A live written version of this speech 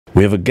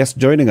We have a guest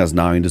joining us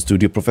now in the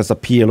studio. Professor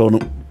PLO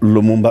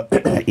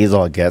LUMUMBA is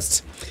our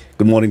guest.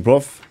 Good morning,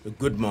 Prof.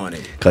 Good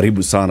morning.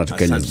 Karibu sana to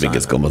Kenya's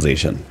biggest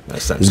conversation.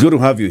 Asante. It's good to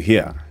have you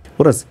here.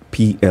 What does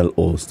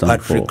PLO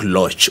stand for? Patrick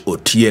Lodge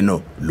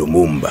Otieno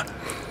Lumumba.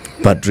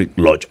 Patrick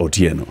Lodge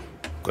Otieno.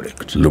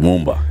 Correct.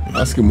 Lumumba.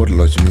 Ask him what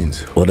lodge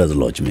means. What does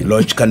lodge mean?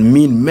 Lodge can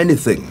mean many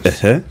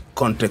things.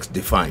 Context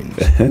defined.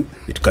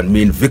 It can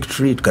mean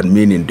victory, it can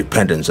mean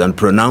independence, and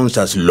pronounced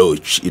as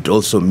Lodge, it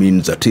also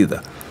means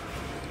Atida.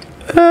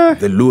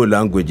 The Luo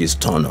language is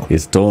Tono.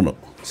 It's Tono.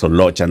 So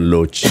Lodge and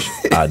Loch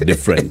are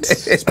different.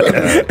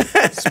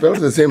 Spelled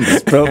the same.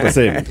 Spelled the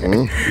same.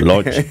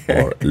 Lodge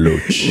or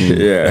Loch.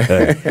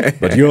 Yeah.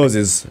 But yours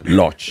is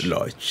Lodge.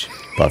 Lodge.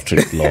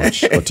 Patrick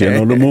Lodge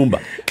Otieno Lumumba.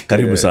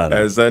 Karibu sana.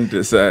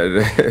 Asante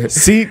sana.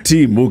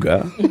 CT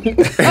Muga.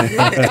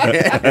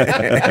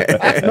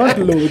 Not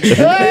Lodge.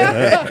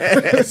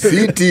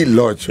 CT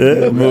Lodge.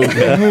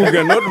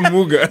 Muga, not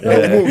Muga.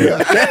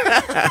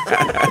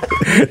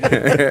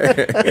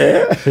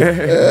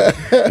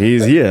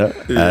 He's here,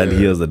 and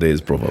here's the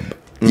day's proverb.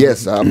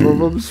 Yes, our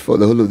proverbs for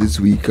the whole of this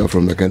week are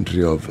from the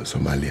country of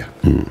Somalia.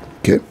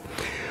 Okay.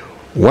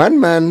 One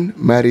man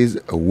marries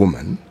a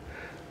woman,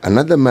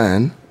 another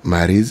man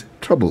marries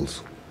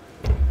troubles.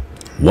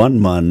 One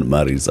man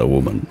marries a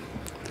woman,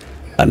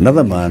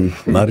 another man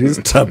marries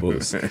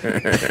troubles. Is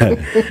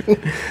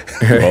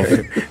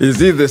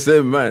he the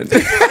same man?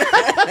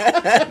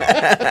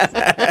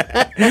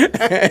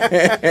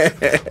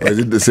 Or is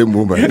it the same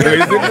woman? The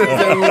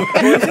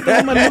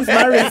woman who's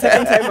married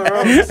second time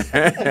around.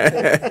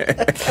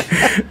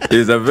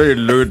 It's a very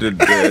loaded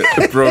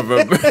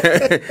proverb,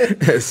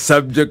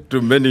 subject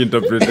to many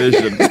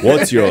interpretations.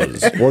 What's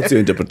yours? What's your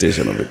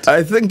interpretation of it?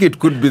 I think it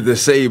could be the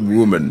same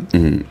woman,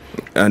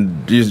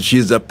 and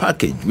she's a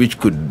package, which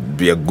could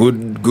be a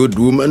good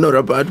woman or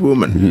a bad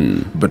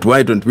woman. But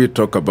why don't we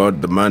talk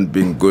about the man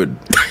being good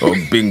or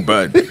being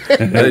bad?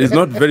 It's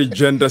not very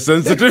gender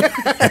sensitive.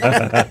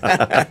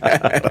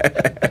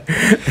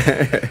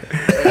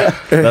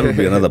 That would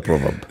be another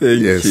proverb.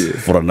 Yes.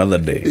 For another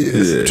day.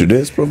 Yes.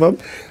 Today's proverb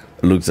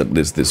looks at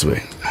this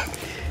way.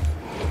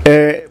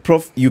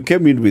 Prof, you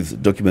came in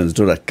with documents,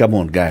 Dora. Come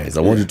on, guys.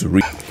 I want you to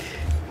read.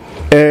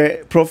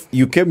 Prof,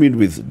 you came in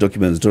with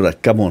documents, Dora.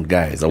 Come on,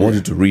 guys. I want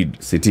you to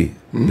read. City.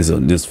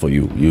 This for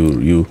you.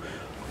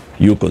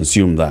 You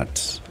consume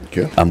that.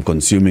 Okay. I'm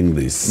consuming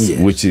this, Yes.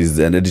 which is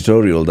an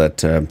editorial that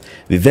the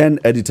then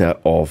editor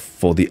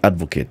for The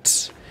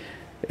Advocate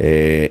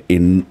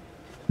in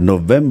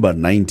November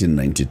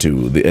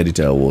 1992, the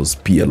editor was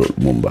PLO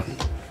LUMUMBA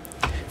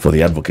for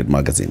The Advocate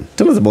magazine.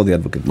 Tell us about The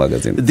Advocate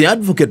magazine. The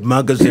Advocate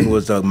magazine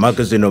was a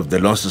magazine of the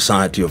Law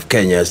Society of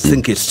Kenya. I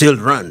think it still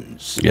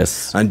runs.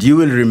 Yes. And you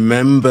will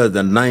remember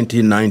that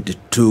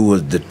 1992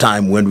 was the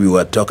time when we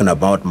were talking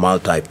about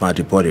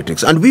multi-party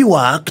politics. And we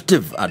were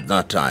active at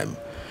that time.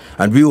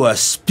 And we were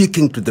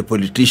speaking to the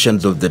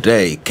politicians of the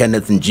day,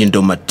 Kenneth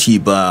Njindo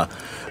Matiba,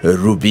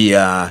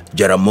 Rubia,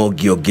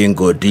 Jaramogi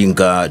Oginga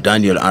Odinga,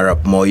 Daniel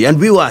Arap Moi, and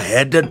we were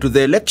headed to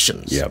the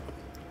elections. Yep.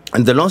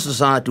 And the Law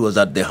Society was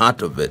at the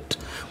heart of it,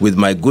 with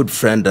my good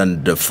friend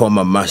and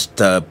former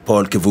master,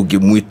 Paul Kivugi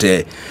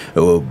Mwite,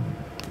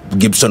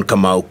 Gibson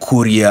Kamau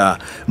Kuria.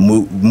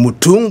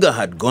 Mutunga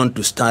had gone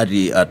to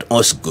study at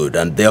Osgood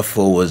and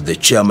therefore was the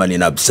chairman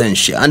in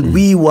absentia. And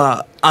we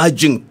were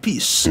urging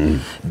peace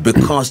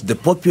because the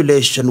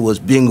population was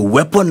being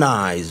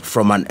weaponized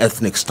from an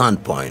ethnic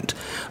standpoint.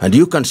 And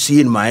you can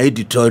see in my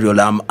editorial,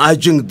 I'm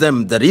urging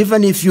them that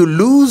even if you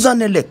lose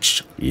an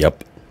election,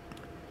 Yep.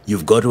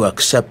 you've got to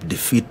accept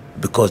defeat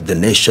because the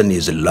nation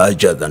is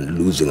larger than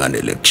losing an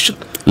election.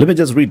 Let me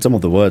just read some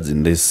of the words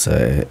in this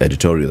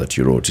editorial that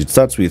you wrote. It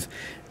starts with,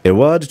 a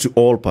word to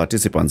all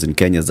participants in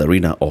Kenya's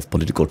arena of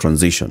political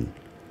transition.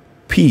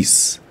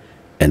 Peace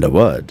and a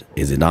word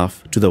is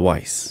enough to the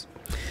wise.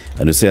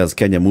 And you say as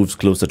Kenya moves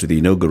closer to the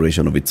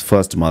inauguration of its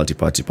first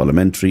multi-party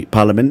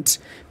parliament,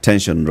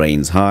 tension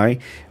reigns high.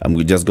 And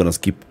we're just going to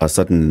skip a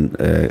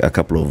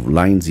couple of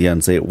lines here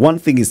and say, one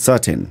thing is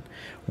certain.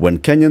 When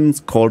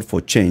Kenyans called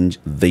for change,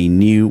 they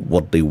knew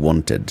what they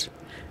wanted.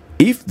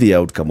 If the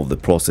outcome of the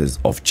process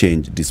of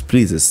change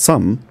displeases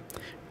some,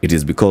 it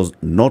is because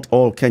not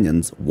all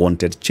Kenyans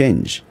wanted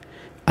change.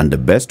 And the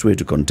best way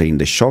to contain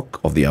the shock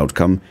of the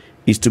outcome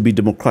is to be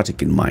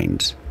democratic in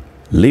mind.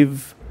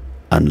 Live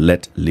and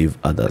let live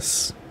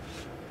others.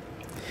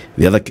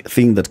 The other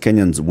thing that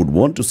Kenyans would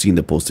want to see in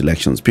the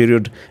post-elections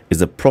period is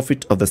the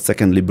profit of the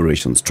second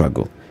liberation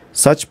struggle.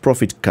 Such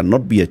profit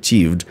cannot be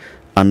achieved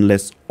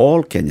unless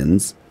all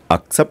Kenyans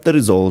accept the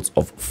results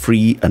of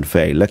free and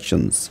fair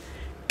elections.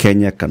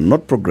 Kenya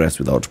cannot progress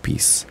without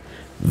peace.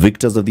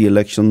 Victors of the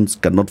elections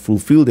cannot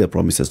fulfill their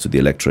promises to the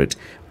electorate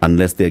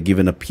unless they are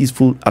given a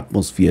peaceful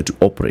atmosphere to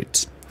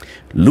operate.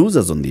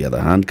 Losers, on the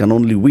other hand, can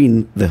only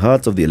win the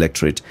hearts of the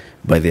electorate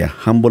by their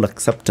humble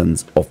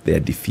acceptance of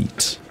their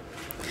defeat.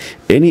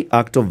 Any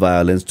act of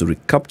violence to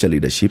recapture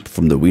leadership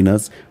from the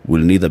winners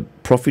will neither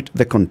profit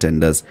the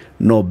contenders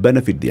nor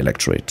benefit the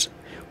electorate.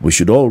 We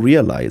should all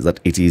realize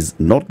that it is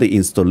not the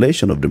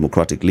installation of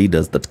democratic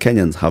leaders that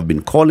Kenyans have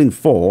been calling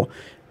for,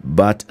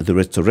 but the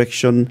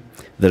restoration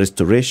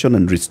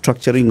and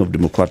restructuring of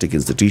democratic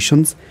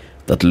institutions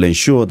that will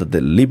ensure that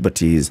the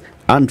liberties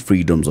and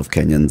freedoms of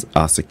Kenyans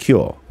are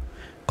secure.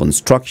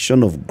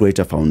 Construction of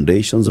greater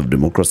foundations of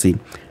democracy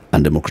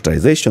and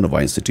democratization of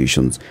our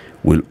institutions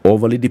will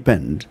overly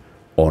depend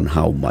on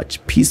how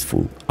much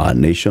peaceful our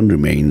nation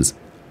remains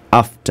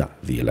after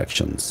the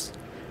elections.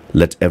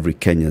 Let every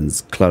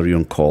Kenyan's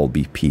clarion call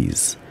be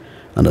peace.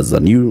 And as the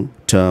new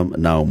term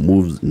now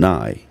moves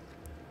nigh,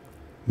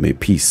 may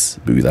peace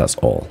be with us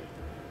all.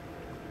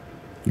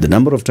 The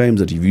number of times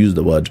that you've used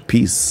the word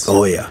peace.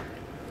 Oh, yeah.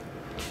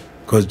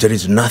 Because there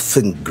is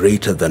nothing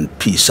greater than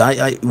peace.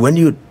 When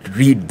you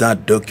read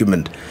that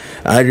document,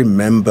 I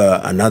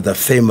remember another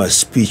famous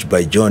speech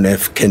by John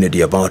F.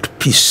 Kennedy about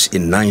peace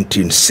in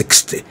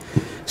 1960. It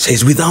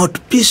says, without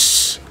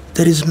peace,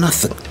 there is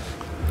nothing.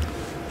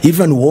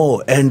 Even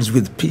war ends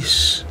with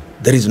peace.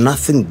 There is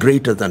nothing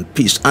greater than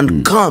peace.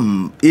 And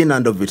calm in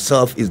and of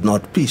itself is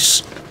not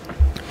peace.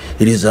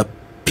 It is a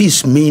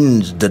peace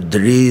means that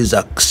there is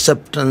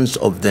acceptance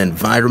of the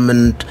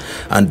environment,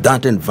 and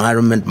that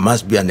environment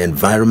must be an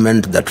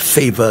environment that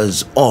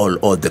favors all,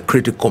 or the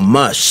critical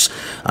mass,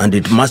 and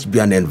it must be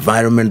an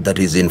environment that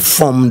is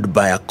informed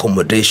by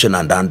accommodation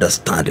and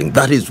understanding.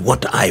 That is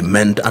what I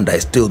meant, and I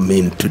still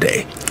mean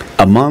today.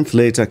 A month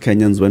later,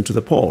 Kenyans went to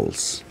the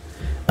polls,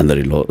 and the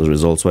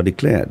results were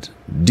declared.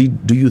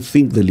 Do you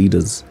think the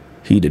leaders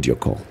heeded your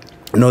call?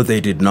 No,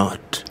 they did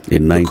not.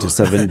 In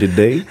 97, did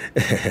they?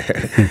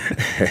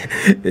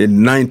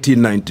 In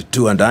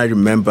 1992, and I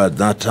remember at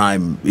that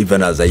time,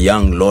 even as a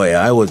young lawyer,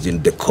 I was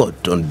in the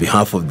court on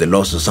behalf of the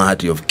Law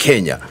Society of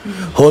Kenya,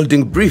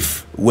 holding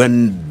brief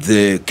when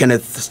the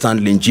Kenneth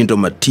Stanley Njindo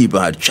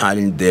Matiba had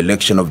challenged the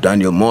election of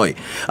Daniel Moi.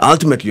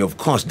 Ultimately, of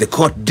course, the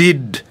court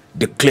did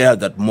declare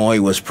that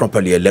Moi was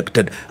properly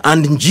elected,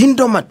 and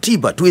Njindo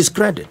Matiba, to his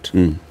credit,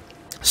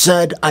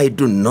 said, I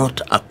do not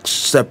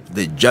accept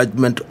the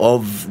judgment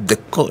of the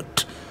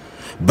court.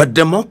 But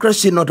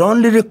democracy not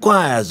only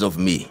requires of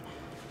me,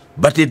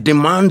 but it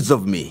demands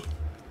of me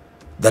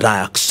that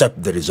I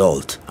accept the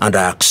result, and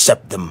I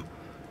accept them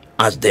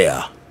as they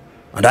are.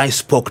 And I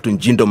spoke to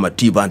Njindo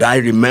Matiba, and I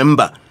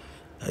remember,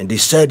 and he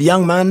said,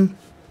 young man,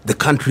 the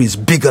country is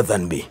bigger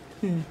than me.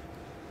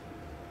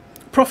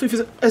 Prof,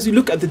 as you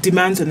look at the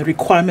demands and the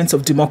requirements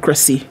of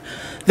democracy,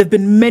 there have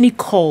been many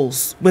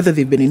calls, whether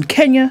they've been in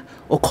Kenya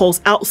or calls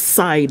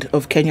outside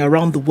of Kenya,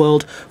 around the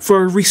world,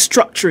 for a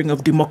restructuring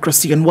of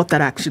democracy and what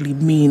that actually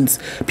means.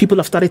 People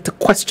have started to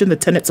question the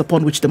tenets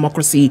upon which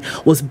democracy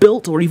was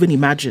built or even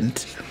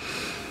imagined.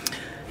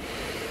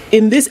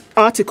 In this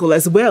article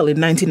as well,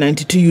 in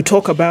 1992, you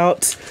talk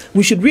about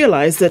we should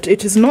realize that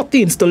it is not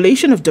the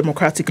installation of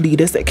democratic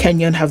leaders that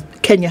Kenya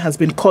has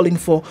been calling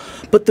for,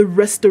 but the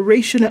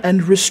restoration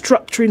and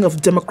restructuring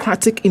of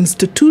democratic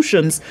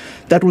institutions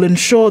that will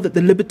ensure that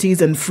the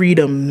liberties and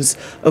freedoms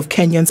of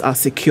Kenyans are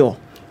secure.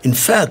 In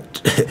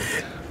fact,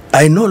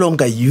 I no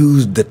longer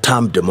use the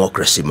term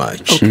democracy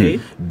much,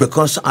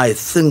 because I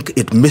think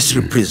it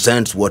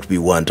misrepresents what we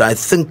want. I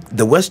think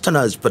the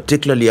Westerners,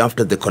 particularly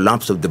after the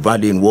collapse of the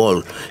Berlin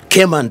Wall,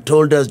 came and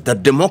told us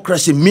that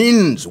democracy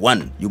means,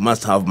 1, you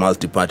must have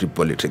multi-party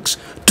politics.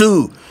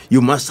 2, you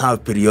must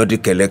have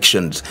periodic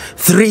elections.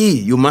 3,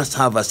 you must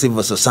have a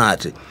civil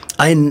society.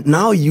 I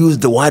now use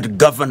the word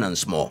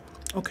governance more.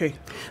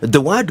 The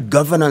word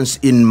governance,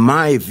 in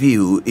my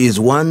view, is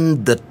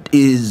one that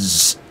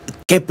is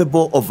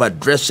capable of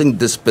addressing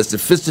the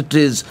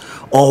specificities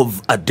of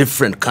a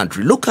different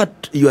country. Look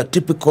at your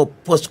typical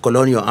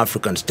post-colonial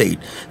African state.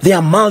 They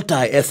are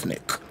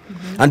multi-ethnic.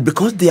 And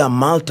because they are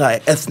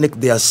multi-ethnic,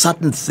 there are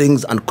certain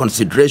things and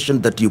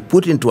considerations that you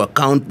put into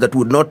account that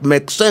would not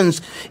make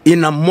sense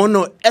in a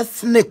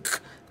mono-ethnic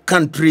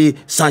country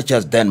such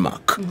as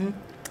Denmark.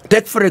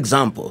 Take, for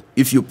example,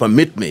 if you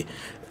permit me,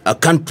 a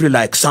country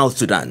like South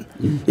Sudan.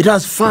 It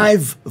has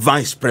 5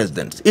 vice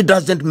presidents. It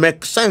doesn't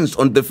make sense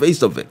on the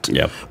face of it.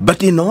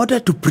 But in order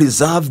to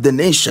preserve the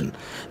nation,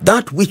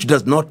 that which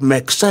does not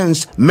make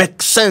sense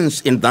makes sense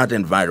in that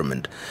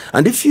environment.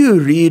 And if you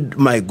read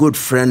my good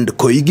friend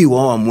Koigi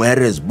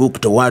Wawamwere's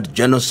book, Toward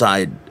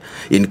Genocide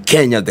in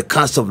Kenya, The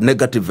Curse of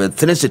Negative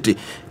Ethnicity,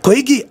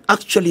 Koigi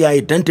actually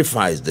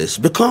identifies this,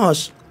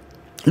 because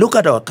look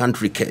at our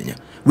country, Kenya.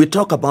 We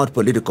talk about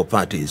political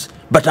parties,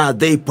 but are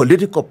they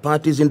political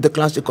parties in the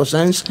classical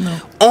sense? No.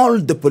 All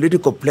the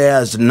political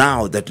players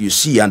now that you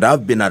see, and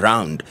I've been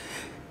around,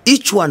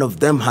 each one of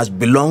them has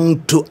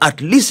belonged to at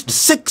least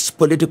 6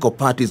 political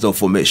parties or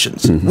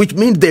formations, which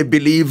means they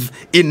believe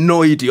in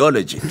no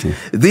ideology.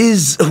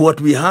 These, what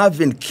we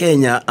have in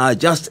Kenya, are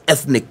just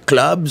ethnic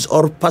clubs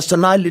or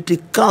personality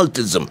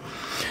cultism.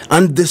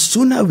 And the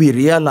sooner we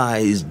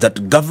realize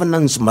that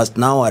governance must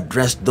now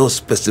address those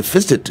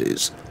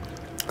specificities,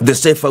 the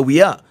safer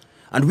we are.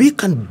 And we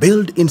can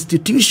build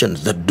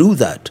institutions that do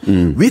that.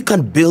 We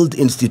can build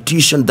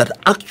institutions that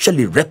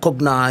actually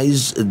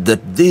recognize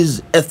that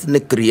these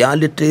ethnic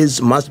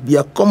realities must be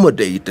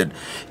accommodated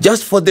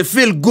just for the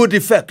feel-good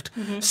effect.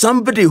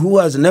 Somebody who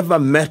has never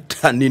met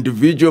an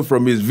individual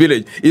from his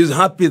village is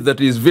happy that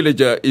his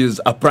villager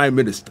is a prime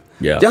minister.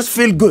 Yeah. Just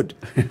feel good.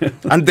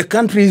 And the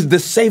country is the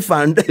safer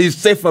and is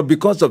safer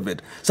because of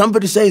it.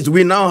 Somebody says,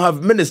 we now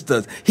have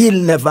ministers. He'll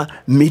never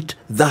meet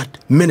that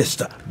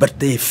minister, but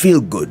they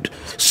feel good.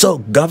 So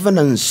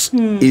governance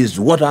is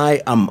what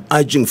I am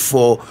urging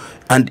for,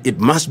 and it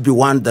must be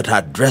one that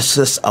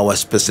addresses our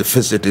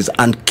specificities.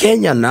 And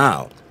Kenya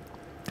now,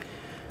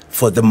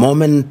 for the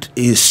moment,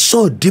 is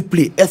so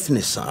deeply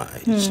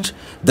ethnicized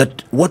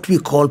that what we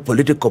call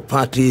political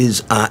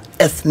parties are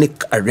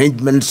ethnic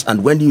arrangements,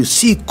 and when you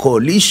see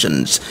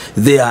coalitions,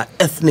 they are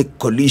ethnic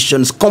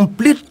coalitions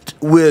complete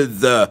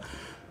with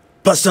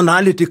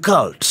personality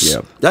cults.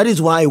 Yeah. That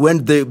is why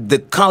when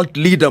the cult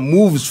leader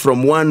moves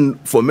from one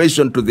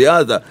formation to the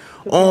other,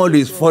 all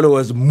his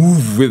followers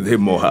move with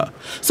him or her.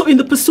 So in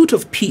the pursuit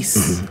of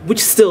peace, which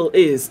still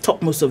is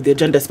topmost of the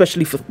agenda,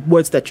 especially for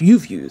words that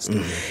you've used,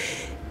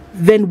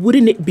 then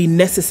wouldn't it be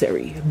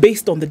necessary,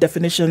 based on the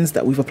definitions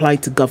that we've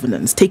applied to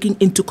governance, taking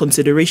into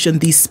consideration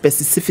these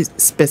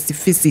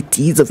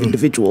specificities of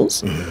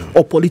individuals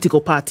or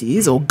political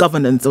parties or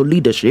governance or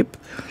leadership,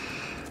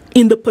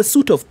 in the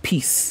pursuit of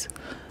peace,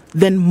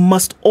 then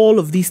must all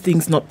of these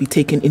things not be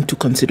taken into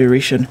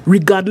consideration,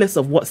 regardless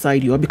of what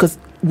side you are? Because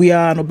we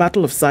are on a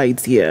battle of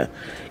sides here.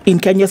 In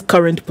Kenya's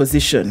current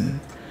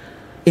position,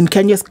 in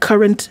Kenya's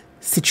current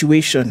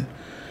situation,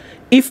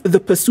 if the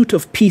pursuit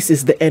of peace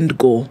is the end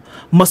goal,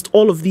 must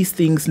all of these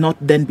things not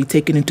then be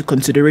taken into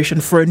consideration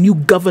for a new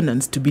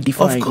governance to be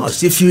defined? Of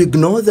course, if you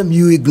ignore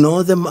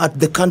them at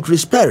the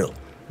country's peril.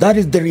 That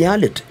is the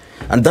reality.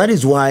 And that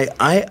is why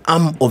I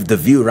am of the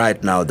view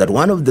right now that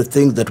one of the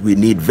things that we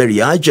need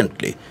very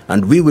urgently,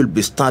 and we will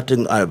be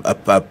starting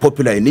a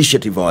popular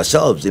initiative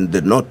ourselves in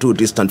the not too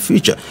distant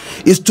future,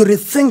 is to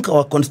rethink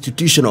our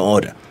constitutional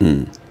order.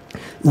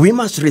 We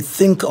must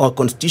rethink our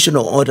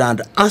constitutional order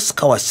and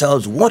ask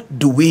ourselves, what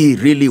do we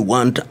really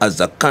want as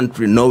a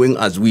country, knowing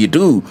as we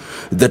do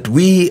that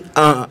we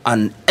are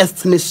an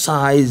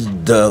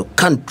ethnicized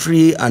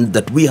country and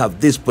that we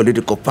have these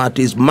political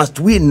parties? Must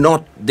we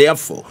not,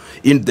 therefore,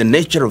 in the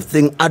nature of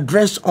things,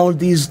 address all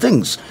these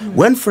things?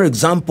 When, for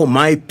example,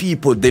 my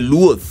people, the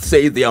Luo,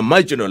 say they are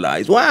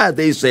marginalized, why are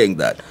they saying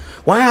that?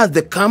 Why are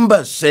the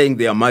Kambas saying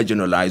they are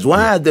marginalized?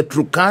 Why are the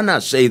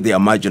Turkana saying they are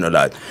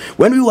marginalized?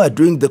 When we were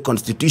doing the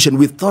constitution,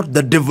 we thought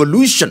the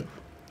devolution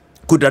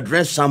could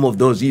address some of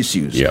those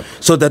issues,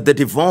 so that the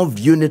devolved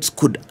units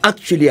could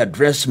actually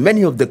address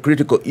many of the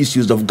critical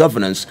issues of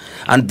governance,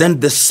 and then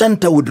the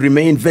center would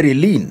remain very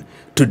lean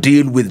to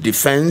deal with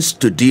defense,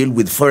 to deal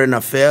with foreign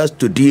affairs,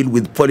 to deal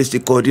with policy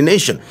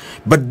coordination.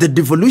 But the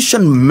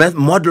devolution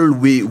model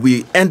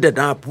we ended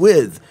up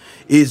with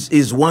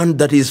is one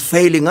that is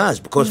failing us,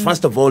 because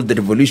first of all, the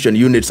devolution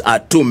units are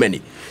too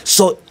many.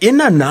 So in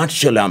a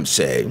nutshell, I'm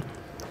saying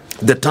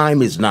the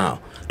time is now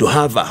to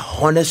have a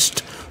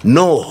honest,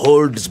 no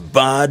holds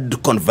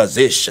barred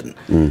conversation.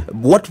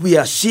 What we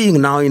are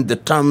seeing now in the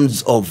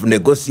terms of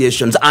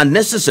negotiations are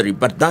necessary,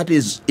 but that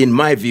is, in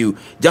my view,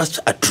 just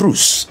a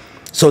truce,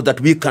 so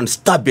that we can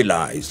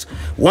stabilize.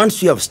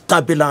 Once we have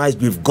stabilized,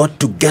 we've got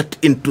to get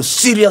into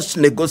serious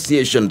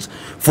negotiations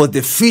for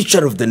the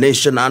future of the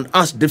nation and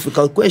ask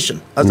difficult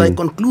questions. As I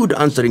conclude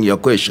answering your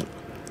question,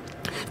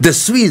 the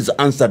Swiss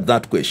answered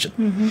that question.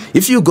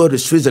 If you go to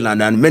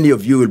Switzerland, and many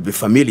of you will be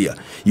familiar,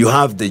 you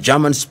have the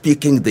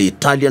German-speaking, the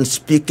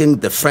Italian-speaking,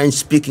 the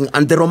French-speaking,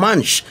 and the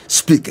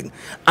Romansh-speaking.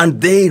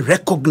 And they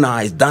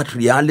recognize that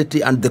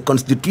reality, and the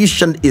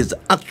constitution is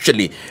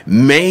actually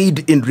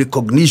made in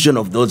recognition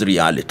of those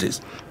realities.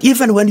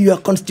 Even when you are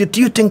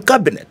constituting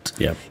cabinet,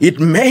 it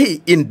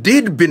may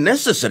indeed be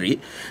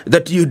necessary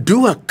that you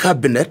do a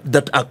cabinet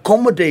that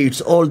accommodates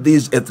all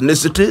these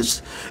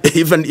ethnicities.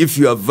 Even if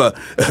you have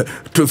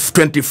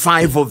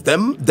 25 of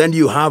them, then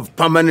you have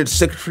permanent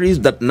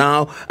secretaries that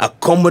now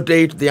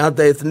accommodate the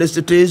other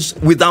ethnicities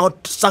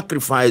without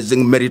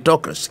sacrificing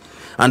meritocracy.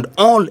 And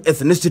all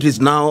ethnicities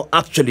now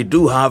actually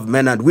do have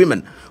men and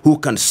women who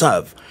can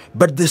serve.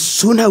 But the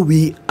sooner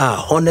we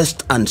are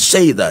honest and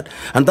say that,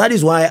 and that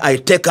is why I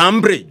take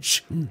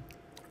umbrage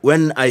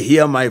when I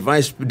hear my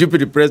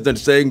deputy president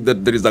saying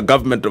that there is a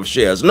government of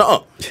shares.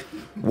 No.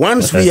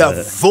 Once we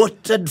have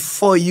voted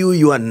for you,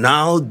 you are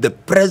now the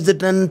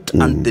president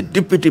and the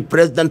deputy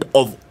president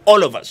of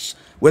all of us,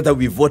 whether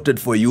we voted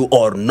for you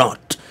or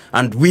not.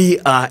 And we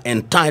are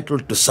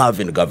entitled to serve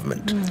in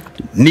government.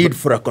 Need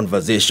for a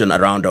conversation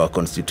around our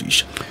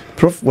constitution.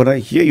 Prof, when I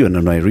hear you and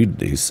when I read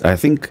this, I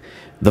think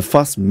the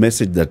first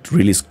message that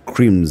really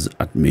screams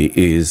at me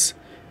is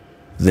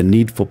the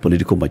need for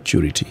political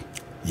maturity.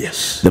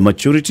 Yes. The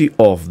maturity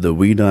of the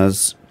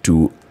winners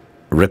to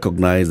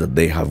recognize that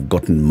they have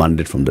gotten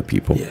mandate from the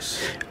people.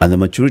 Yes. And the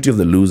maturity of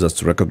the losers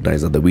to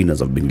recognize that the winners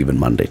have been given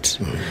mandate.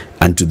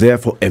 And to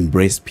therefore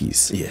embrace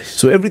peace. Yes.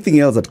 So everything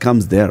else that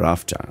comes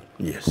thereafter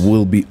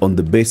will be on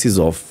the basis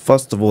of,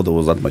 first of all, there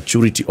was that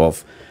maturity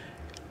of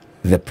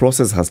the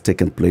process has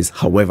taken place,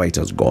 however it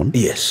has gone.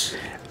 Yes.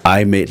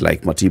 I may,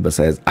 like Matiba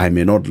says, I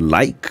may not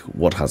like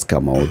what has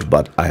come out,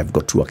 but I have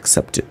got to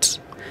accept it.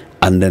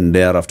 And then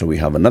thereafter we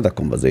have another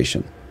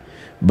conversation.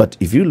 But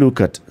if you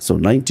look at, so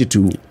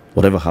 92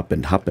 whatever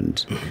happened,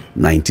 happened.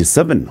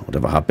 97,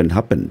 whatever happened,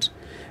 happened.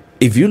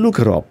 If you look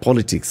at our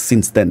politics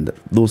since then,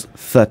 those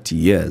 30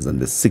 years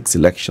and the 6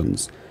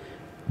 elections,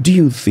 do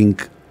you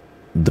think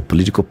the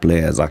political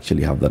players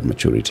actually have that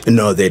maturity?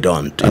 No, they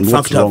don't. And in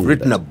what's fact, I've wrong with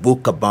written that? a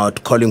book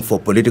about calling for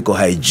political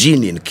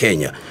hygiene in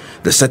Kenya.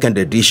 The second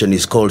edition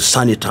is called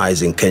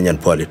Sanitizing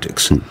Kenyan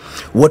Politics.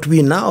 What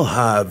we now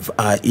have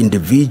are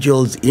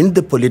individuals in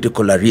the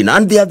political arena,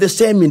 and they are the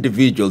same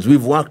individuals,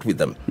 we've worked with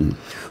them,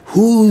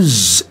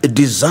 whose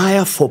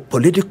desire for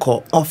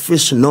political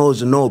office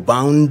knows no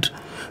bound,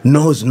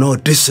 knows no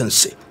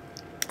decency.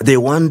 They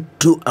want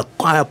to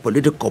acquire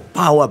political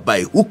power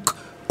by hook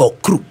or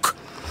crook.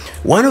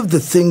 One of the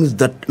things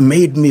that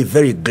made me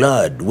very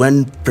glad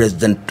when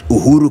President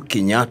Uhuru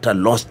Kenyatta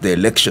lost the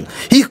election,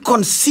 he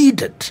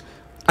conceded,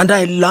 and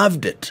I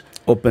loved it.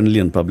 Openly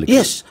and publicly.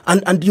 Yes,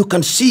 and you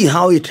can see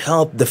how it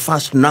helped the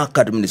first NAC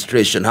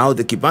administration, how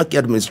the Kibaki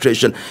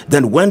administration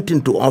then went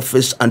into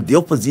office and the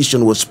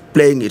opposition was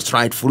playing its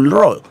rightful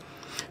role.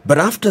 But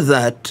after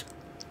that,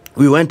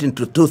 we went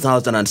into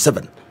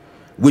 2007,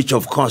 which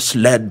of course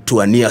led to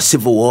a near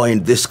civil war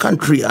in this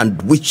country,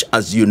 and which,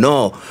 as you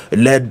know,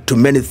 led to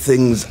many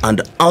things.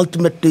 And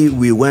ultimately,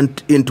 we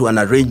went into an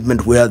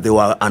arrangement where there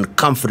were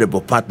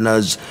uncomfortable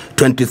partners.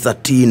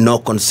 2013, no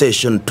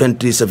concession.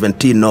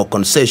 2017, no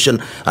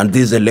concession. And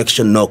this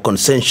election, no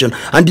concession.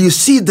 And you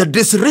see the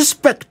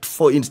disrespect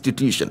for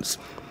institutions.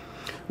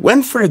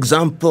 When, for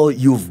example,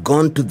 you've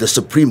gone to the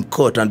Supreme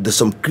Court and the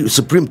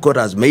Supreme Court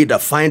has made a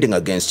finding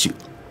against you,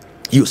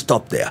 you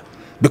stop there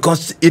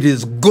because it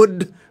is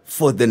good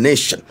for the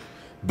nation.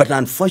 But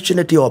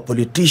unfortunately, our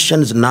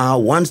politicians now,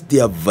 once they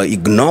have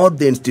ignored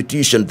the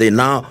institution, they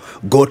now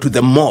go to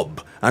the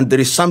mob. And there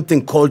is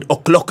something called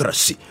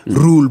ochlocracy,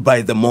 rule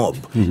by the mob.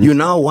 You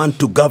now want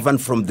to govern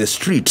from the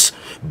streets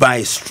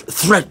by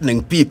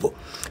threatening people.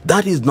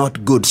 That is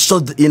not good.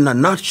 So in a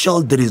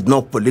nutshell, there is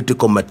no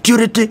political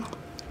maturity.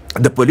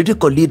 The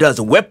political leaders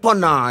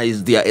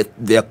weaponize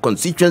their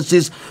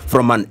constituencies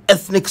from an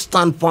ethnic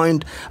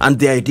standpoint, and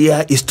the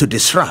idea is to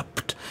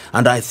disrupt.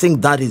 And I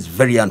think that is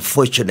very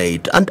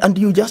unfortunate. And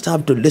you just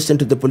have to listen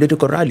to the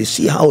political rallies,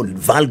 see how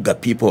vulgar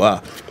people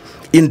are.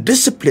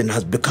 Indiscipline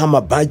has become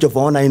a badge of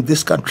honor in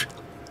this country.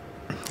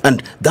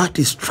 And that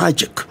is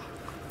tragic.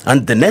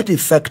 And the net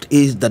effect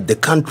is that the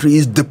country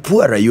is the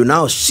poorer. You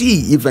now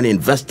see even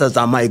investors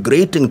are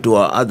migrating to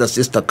our other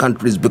sister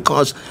countries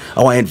because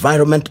our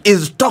environment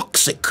is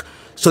toxic.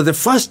 So the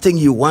first thing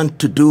you want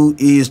to do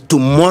is to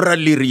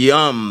morally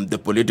rearm the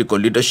political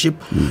leadership,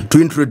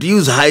 to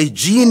introduce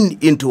hygiene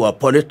into our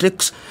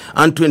politics,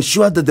 and to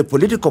ensure that the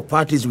political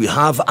parties we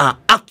have are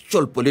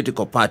actual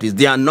political parties.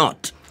 They are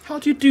not. How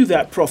do you do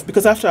that, Prof?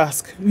 Because I have to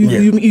ask.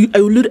 You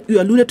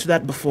alluded to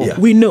that before. Yeah.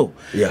 We know.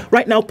 Yeah.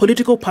 Right now,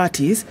 political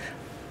parties,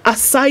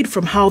 aside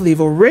from how they've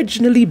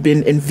originally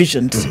been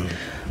envisioned,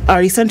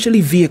 are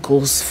essentially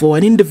vehicles for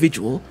an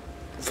individual,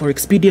 for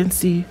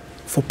expediency,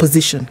 for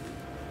position.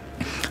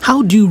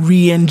 How do you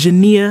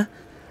re-engineer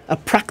a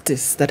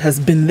practice that has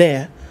been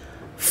there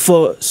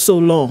for so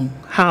long?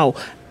 How?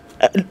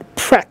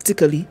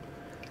 Practically,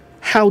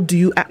 how do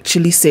you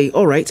actually say,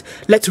 all right,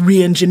 let's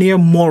re-engineer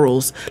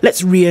morals,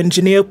 let's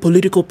re-engineer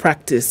political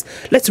practice,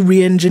 let's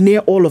re-engineer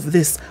all of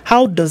this?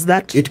 How does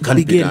that begin? It can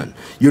be done.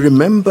 You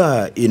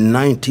remember in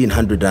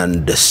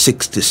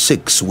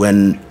 1966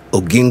 when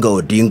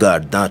Oginga Odinga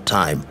at that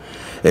time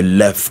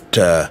left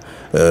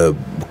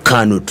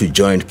Kanu to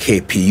join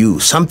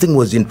KPU, something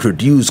was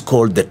introduced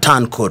called the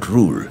turncoat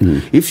rule.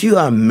 If you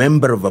are a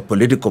member of a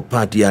political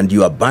party and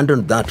you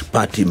abandon that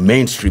party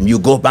mainstream, you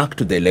go back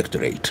to the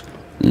electorate.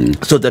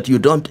 So that you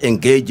don't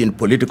engage in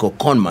political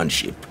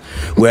conmanship,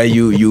 where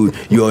you're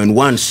on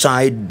one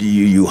side,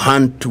 you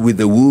hunt with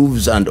the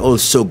wolves and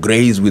also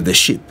graze with the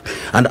sheep.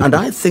 And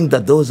I think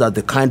that those are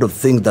the kind of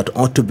things that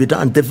ought to be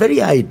done. The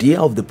very idea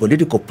of the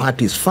political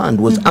parties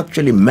fund was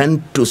actually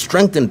meant to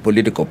strengthen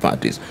political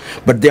parties.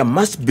 But there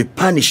must be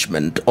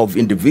punishment of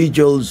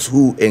individuals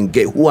who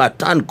engage, who are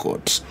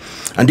turncoats.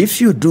 And if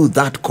you do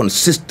that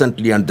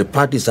consistently and the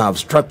parties have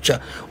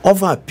structure,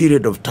 over a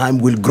period of time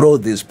we'll grow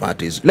these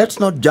parties. Let's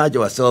not judge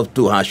ourselves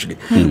too harshly.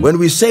 When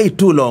we say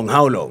too long,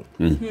 how long?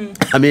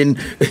 I mean,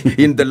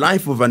 in the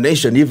life of a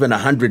nation, even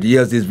 100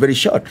 years is very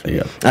short.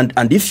 Yeah.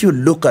 And if you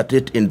look at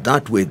it in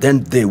that way,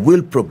 then there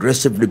will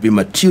progressively be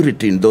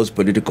maturity in those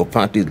political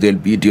parties. They'll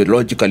be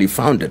ideologically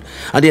founded.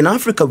 And in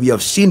Africa, we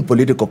have seen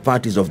political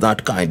parties of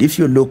that kind. If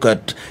you look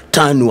at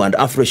TANU and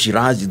Afro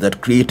Shirazi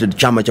that created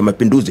Chama Cha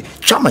Mapinduzi,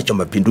 Chama Cha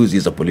Mapinduzi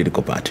is a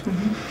political party.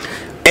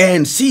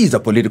 ANC is a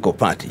political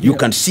party. You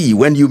can see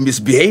when you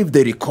misbehave,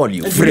 they recall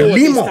you. And you know what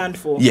they stand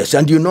for. Yes,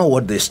 and you know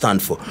what they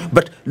stand for.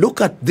 But look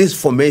at these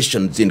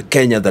formations in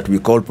Kenya that we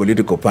call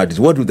political parties.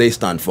 What do they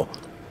stand for?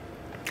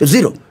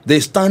 Zero.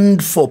 They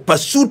stand for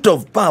pursuit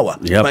of power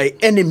by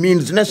any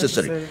means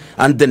necessary.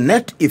 And the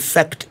net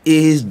effect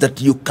is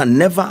that you can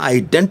never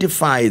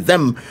identify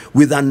them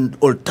with an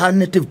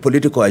alternative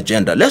political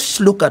agenda. Let's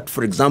look at,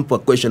 for example,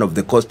 a question of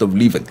the cost of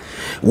living.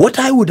 What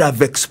I would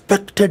have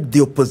expected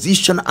the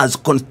opposition as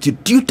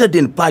constituted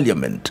in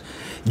parliament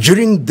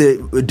during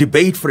the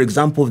debate, for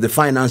example, of the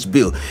finance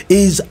bill,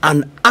 is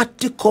an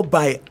article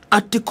by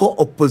article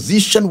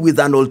opposition with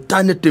an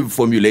alternative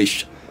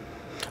formulation.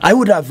 I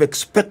would have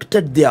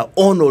expected their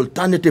own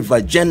alternative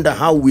agenda,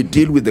 how we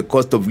deal with the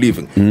cost of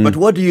living. But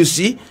what do you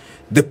see?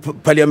 The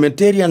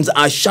parliamentarians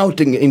are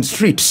shouting in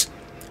streets.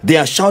 They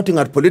are shouting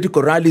at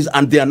political rallies,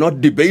 and they are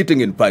not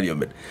debating in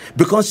parliament.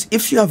 Because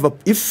if you have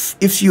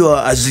if you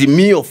are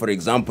Azimio, for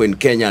example, in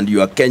Kenya, and you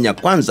are Kenya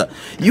Kwanza,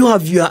 you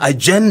have your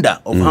agenda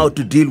of how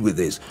to deal with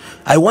this.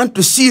 I want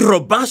to see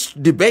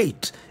robust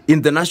debate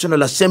in the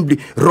National Assembly,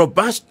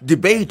 robust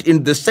debate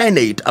in the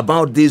Senate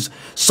about this,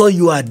 so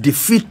you are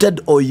defeated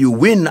or you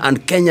win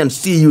and Kenyans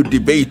see you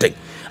debating.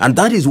 And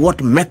that is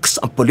what makes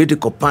a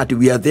political party.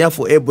 We are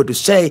therefore able to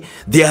say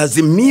the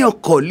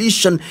Azimio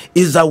coalition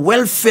is a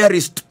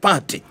welfarist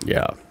party.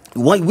 Yeah.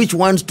 Which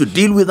wants to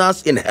deal with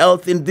us in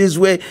health in this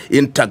way,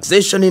 in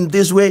taxation in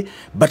this way.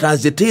 But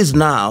as it is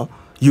now,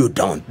 you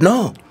don't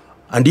know.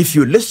 And if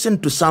you listen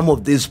to some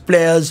of these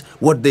players,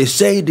 what they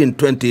said in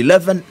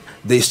 2011,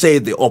 they say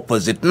the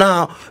opposite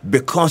now,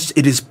 because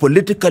it is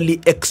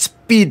politically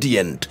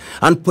expedient.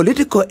 And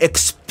political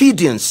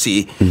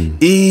expediency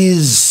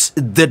is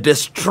the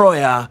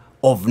destroyer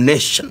of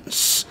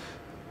nations.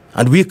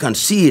 And we can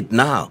see it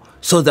now.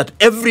 So that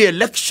every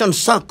election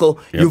cycle,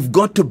 you've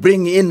got to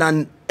bring in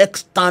an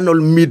external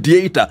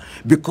mediator,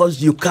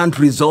 because you can't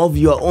resolve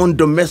your own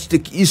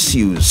domestic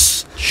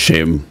issues.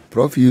 Shame.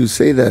 Prof, you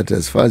say that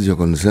as far as you're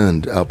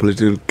concerned, our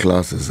political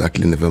class has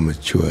actually never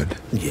matured.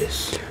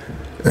 Yes.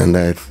 And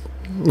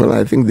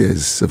I think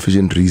there's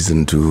sufficient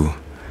reason to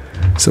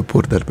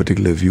support that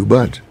particular view.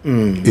 But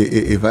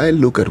if I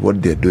look at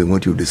what they're doing,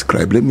 what you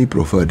describe, let me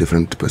proffer a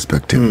different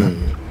perspective.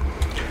 Now.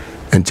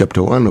 And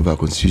chapter 1 of our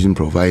Constitution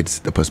provides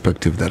the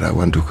perspective that I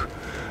want to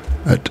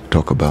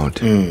talk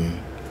about.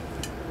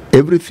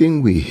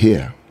 Everything we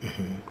hear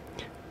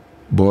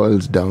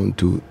boils down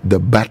to the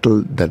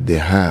battle that they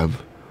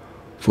have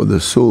for the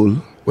soul,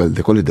 well,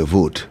 they call it the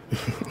vote,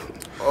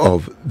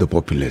 of the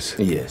populace.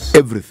 Yes.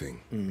 Everything.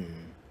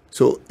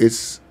 So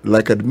it's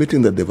like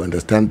admitting that they've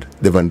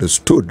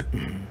understood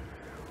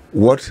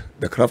what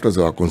the crafters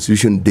of our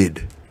Constitution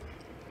did,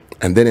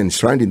 and then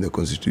enshrined in the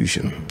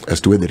Constitution as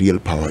to where the real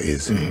power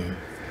is.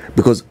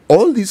 Because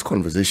all these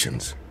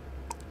conversations,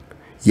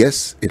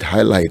 yes, it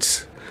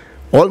highlights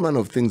all manner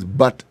of things,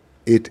 but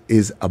it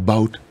is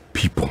about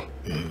people.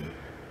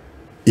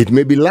 It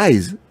may be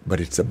lies, but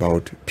it's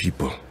about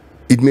people.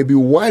 It may be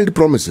wild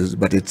promises,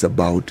 but it's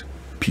about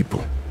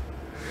people.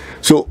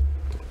 So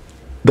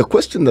the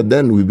question that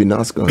then we've been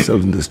asking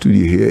ourselves in the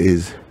studio here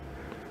is,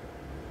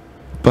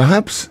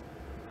 perhaps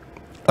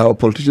our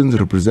politicians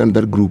represent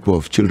that group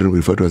of children we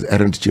refer to as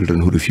errant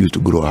children who refuse to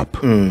grow up.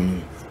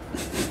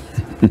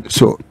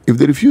 So if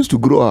they refuse to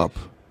grow up,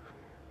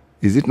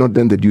 is it not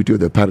then the duty of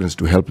the parents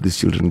to help these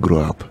children grow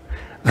up?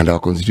 And our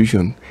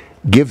Constitution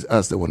gives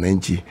us, the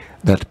wananchi,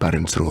 that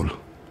parent's role.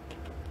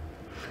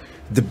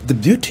 The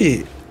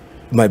beauty,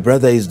 my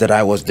brother, is that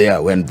I was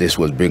there when this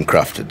was being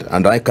crafted,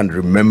 and I can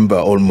remember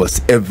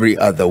almost every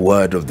other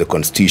word of the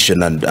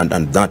Constitution and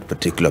that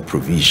particular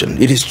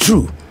provision. It is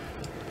true.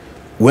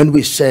 When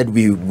we said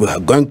we were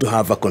going to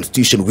have a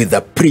Constitution with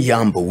a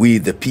preamble, we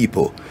the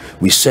people,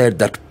 we said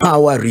that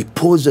power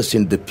reposes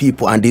in the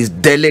people and is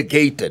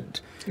delegated.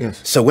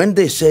 Yes. So when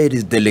they say it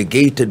is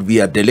delegated, we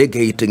are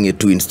delegating it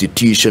to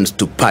institutions,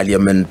 to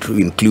Parliament,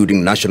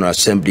 including National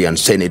Assembly and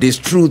Senate. It is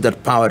true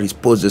that power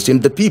reposes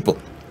in the people.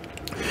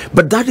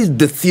 But that is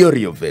the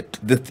theory of it.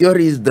 The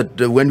theory is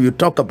that when we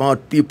talk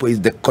about people,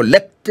 is the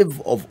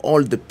collective of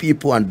all the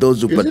people and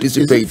those who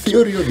participate. Is it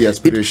theory or the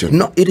aspiration?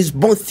 No, it is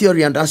both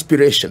theory and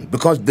aspiration,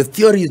 because the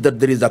theory is that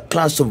there is a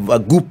class of a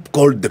group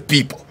called the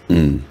people.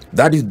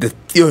 That is the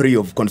theory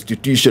of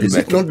constitution making.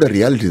 Is it not the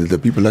reality that the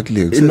people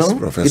actually exist,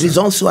 Professor? It is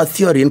also a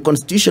theory. In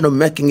constitutional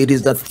making, it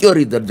is a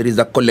theory that there is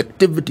a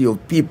collectivity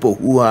of people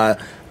who are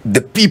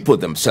the people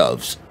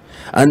themselves.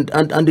 And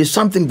it's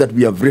something that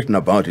we have written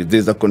about it.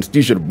 There's a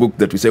constitutional book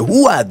that we say,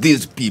 who are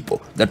these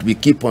people that we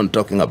keep on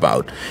talking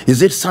about?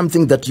 Is it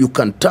something that you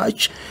can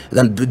touch?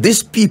 And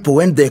these people,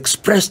 when they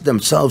express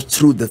themselves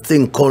through the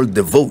thing called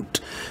the vote,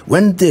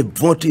 when the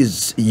vote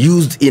is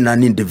used in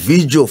an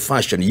individual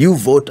fashion, you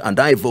vote and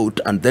I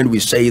vote, and then we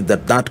say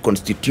that that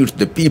constitutes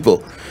the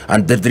people,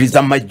 and that there is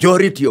a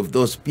majority of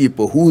those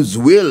people whose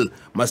will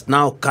must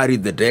now carry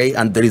the day,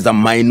 and there is a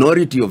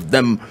minority of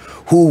them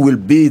who will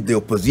be the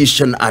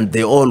opposition, and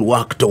they all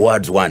work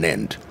towards one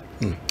end.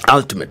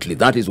 Ultimately,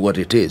 that is what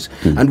it is.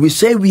 And we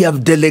say we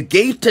have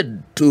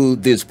delegated to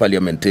these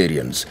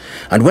parliamentarians.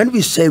 And when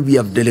we say we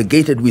have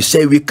delegated, we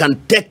say we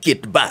can take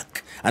it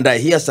back. And I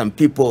hear some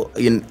people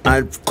in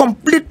a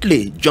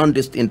completely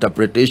jaundiced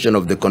interpretation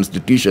of the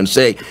Constitution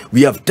say,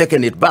 we have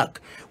taken it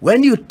back.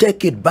 When you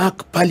take it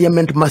back,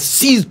 Parliament must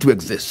cease to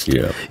exist.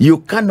 Yeah. You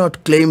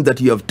cannot claim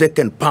that you have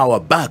taken power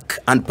back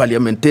and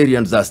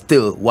parliamentarians are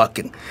still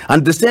working.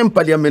 And the same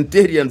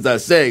parliamentarians are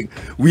saying,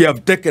 we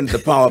have taken the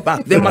power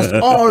back. They must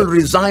all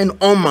resign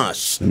en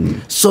masse.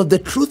 So the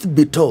truth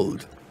be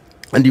told,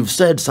 and you've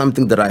said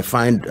something that I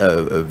find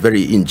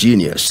very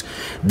ingenious,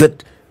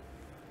 that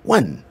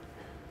One,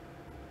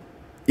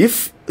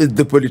 if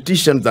the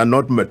politicians are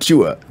not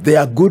mature, they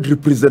are good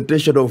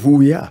representation of who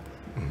we are.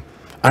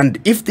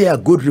 And if they are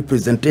good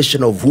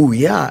representation of who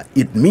we are,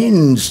 it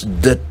means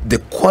that the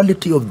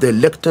quality of the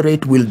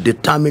electorate will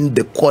determine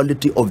the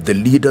quality of the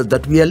leaders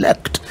that we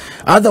elect.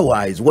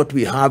 Otherwise, what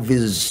we have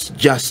is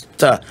just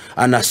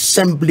an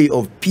assembly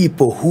of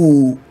people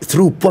who,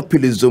 through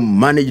populism,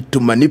 manage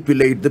to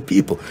manipulate the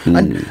people.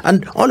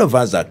 And all of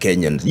us are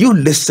Kenyans. You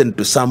listen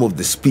to some of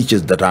the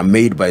speeches that are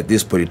made by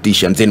these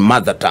politicians in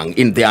mother tongue,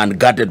 in their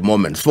unguarded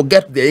moments.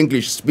 Forget the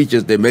English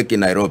speeches they make in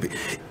Nairobi.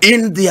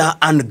 In their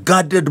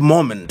unguarded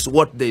moments,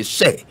 what they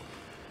say.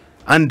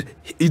 And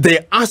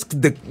they ask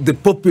the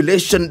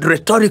population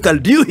rhetorical,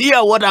 do you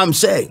hear what I'm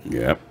saying?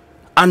 Yep.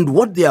 And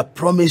what they are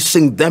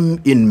promising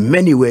them in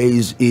many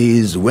ways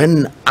is,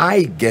 when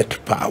I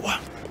get power,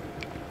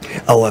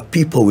 our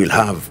people will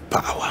have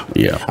power.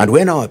 Yeah. And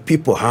when our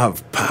people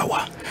have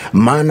power,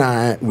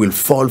 manna will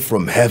fall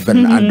from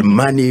heaven, and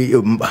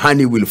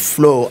honey will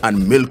flow,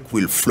 and milk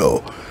will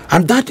flow.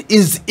 And that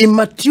is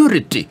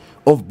immaturity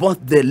of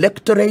both the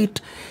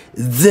electorate.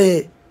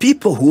 The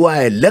people who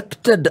are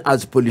elected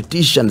as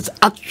politicians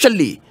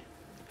actually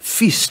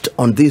feast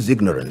on this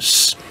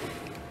ignorance.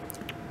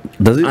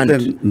 Does it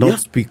then not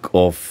speak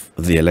of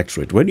the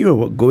electorate? When you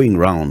were going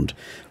round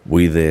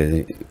with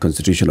the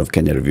Constitution of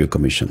Kenya Review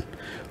Commission,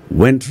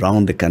 went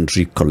round the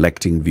country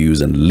collecting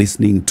views and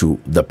listening to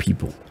the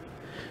people,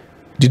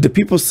 did the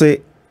people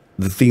say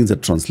the things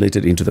that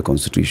translated into the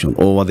Constitution,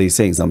 or were they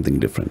saying something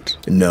different?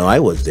 No, I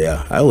was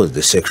there. I was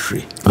the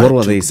secretary. What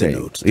were they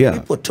saying? Yeah.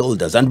 People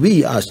told us, and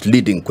we asked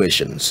leading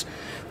questions.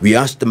 We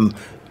asked them,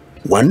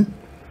 one,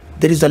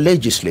 there is a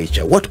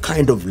legislature. What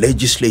kind of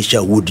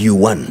legislature would you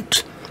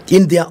want?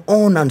 In their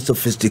own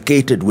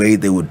unsophisticated way,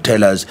 they would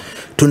tell us,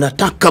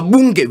 tunataka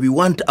bunge, we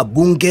want a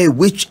bunge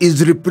which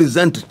is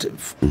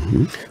representative.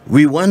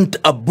 We want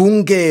a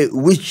bunge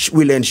which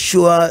will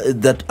ensure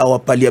that our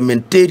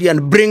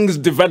parliamentarian brings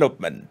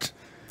development.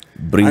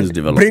 Brings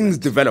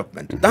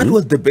development. That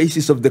was the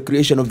basis of the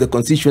creation of the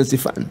Constituency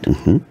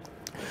Fund.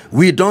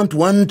 We don't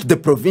want the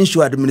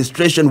provincial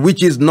administration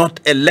which is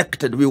not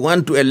elected. We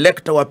want to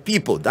elect our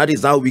people. That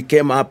is how we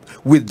came up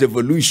with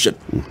devolution.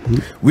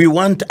 We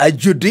want a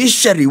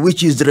judiciary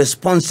which is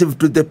responsive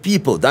to the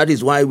people. That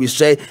is why we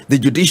say the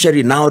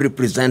judiciary now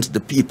represents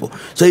the people.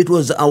 So it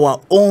was our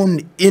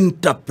own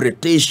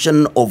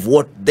interpretation of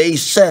what they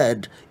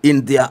said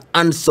in their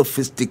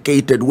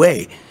unsophisticated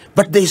way.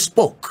 But they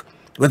spoke.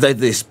 Whether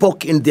they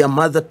spoke in their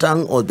mother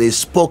tongue or they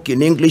spoke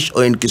in English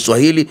or in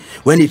Kiswahili,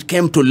 when it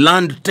came to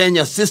land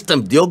tenure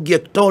system, the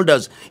Ogiek told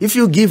us, if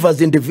you give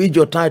us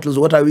individual titles,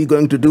 what are we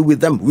going to do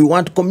with them? We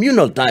want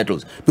communal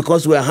titles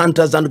because we're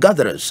hunters and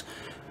gatherers.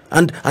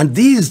 And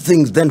these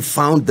things then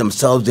found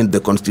themselves in the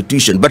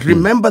Constitution. But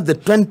remember, the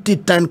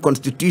 2010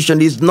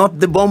 Constitution is not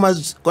the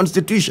Boma's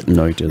Constitution.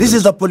 No, it isn't. This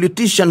is a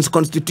politician's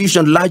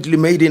Constitution largely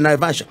made in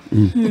Naivasha.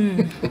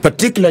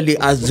 Particularly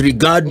as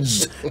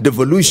regards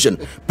devolution,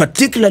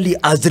 particularly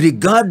as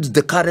regards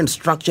the current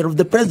structure of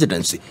the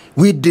presidency.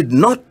 We did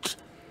not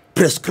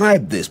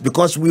prescribe this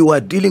because we were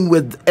dealing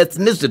with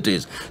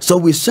ethnicities. So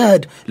we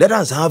said, let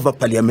us have a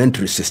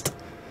parliamentary system.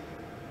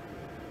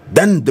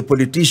 Then the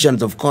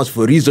politicians, of course,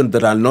 for reasons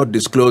that I'll not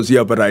disclose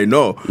here, but I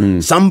know,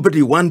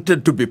 somebody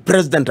wanted to be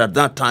president at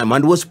that time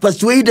and was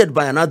persuaded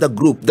by another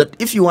group that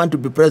if you want to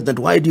be president,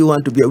 why do you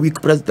want to be a weak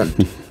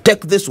president?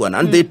 Take this one.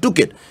 And they took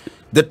it.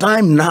 The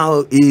time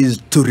now is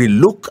to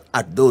relook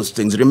at those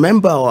things.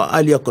 Remember our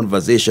earlier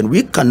conversation,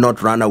 we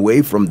cannot run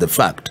away from the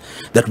fact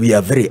that we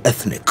are very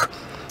ethnic.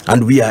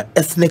 And we are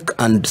ethnic,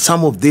 and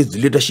some of this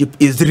leadership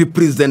is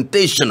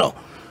representational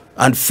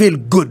and feel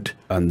good.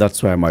 And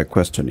that's why my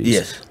question is,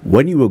 yes,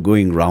 when you were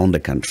going around the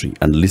country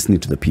and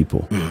listening to the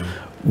people,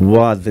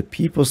 were the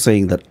people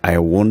saying that I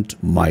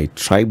want my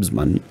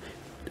tribesman,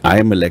 I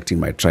am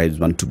electing my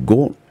tribesman to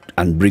go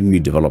and bring me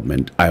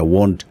development, I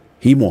want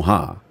him or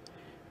her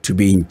to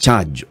be in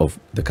charge of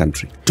the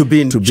country, to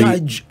be in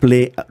charge,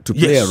 play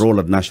a role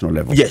at national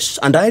level? Yes,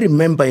 and I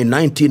remember in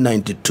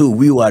 1992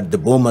 we were at the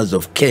Bomas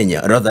of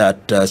Kenya, rather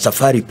at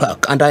Safari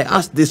Park, and I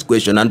asked this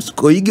question, and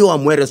Koigi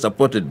Wamwere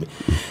supported me.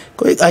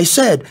 I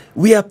said,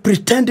 we are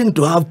pretending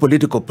to have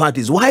political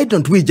parties. Why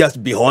don't we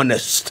just be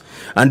honest?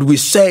 And we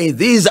say,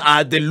 these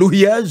are the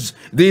Luhyas,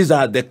 these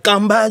are the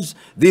Kambas,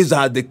 these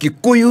are the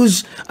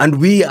Kikuyus, and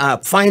we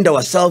find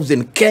ourselves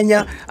in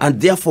Kenya,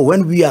 and therefore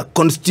when we are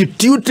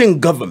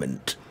constituting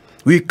government,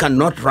 we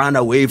cannot run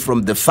away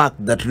from the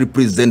fact that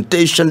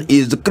representation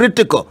is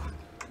critical.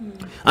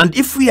 And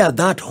if we are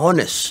that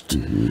honest,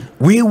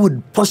 we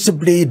would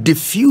possibly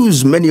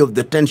diffuse many of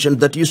the tensions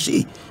that you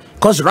see.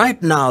 Because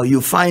right now you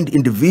find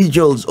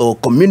individuals or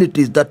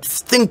communities that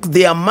think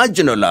they are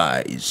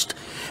marginalized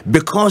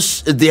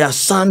because their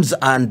sons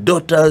and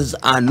daughters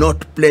are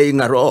not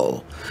playing a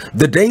role.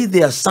 The day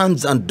their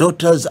sons and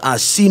daughters are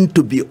seen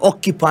to be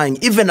occupying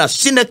even a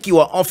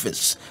sinecure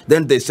office,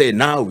 then they say,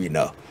 now we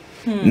know.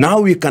 Now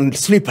we can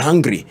sleep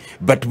hungry,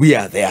 but we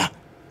are there.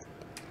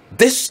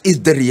 This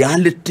is the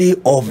reality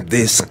of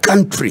this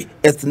country.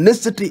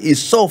 Ethnicity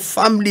is so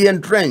firmly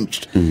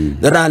entrenched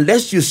that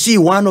unless you see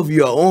one of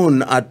your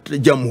own at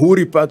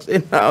Jamhuri Park,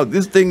 say, now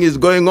this thing is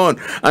going on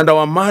and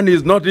our man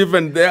is not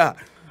even there.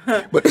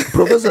 But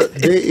Professor,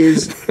 there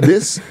is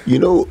this, you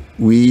know,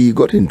 we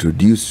got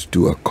introduced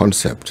to a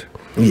concept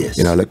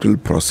in our electoral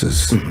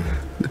process,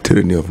 the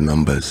tyranny of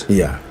numbers.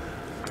 Yeah.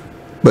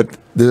 But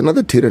there's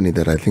another tyranny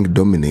that I think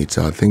dominates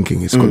our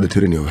thinking. It's called the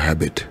tyranny of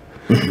habit.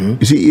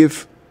 You see,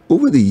 if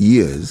over the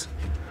years,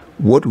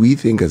 what we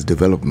think as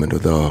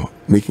development or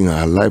making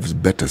our lives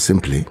better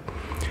simply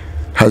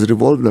has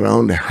revolved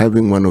around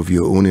having one of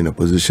your own in a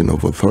position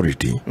of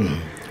authority,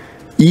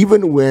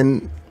 even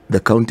when the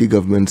county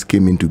governments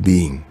came into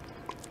being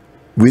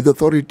with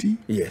authority,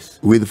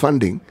 with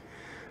funding,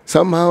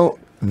 somehow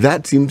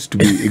that seems to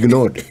be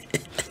ignored.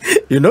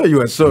 You know,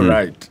 you are so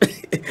right.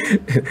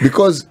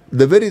 Because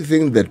the very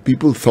thing that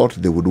people thought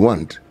they would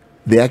want,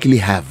 they actually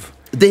have.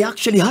 They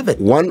actually have it.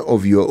 One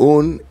of your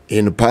own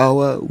in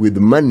power with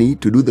money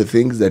to do the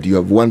things that you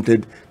have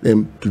wanted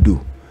them to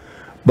do.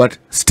 But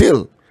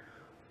still,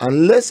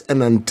 unless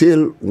and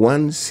until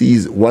one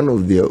sees one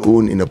of their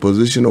own in a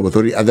position of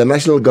authority at the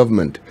national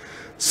government,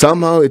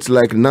 somehow it's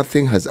like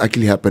nothing has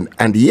actually happened.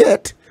 And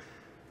yet,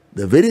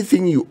 the very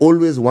thing you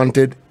always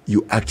wanted,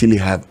 you actually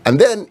have. And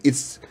then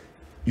it's,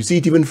 you see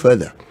it even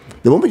further.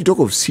 The moment you talk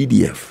of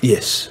CDF,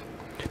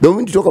 the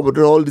moment you talk about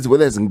all this,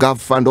 whether it's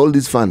Gov Fund, all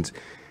these funds,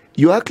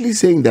 you're actually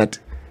saying that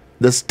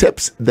the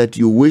steps that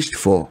you wished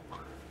for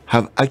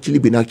have actually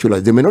been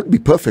actualized. They may not be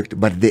perfect,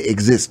 but they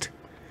exist.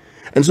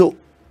 And so,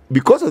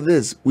 because of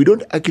this, we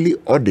don't actually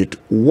audit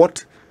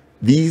what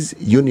these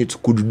units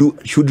could do,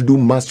 should do,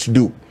 must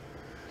do.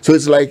 So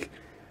it's like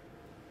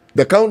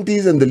the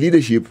counties and the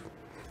leadership,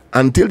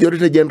 until the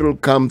Auditor General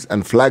comes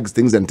and flags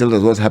things and tells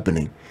us what's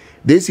happening,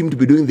 they seem to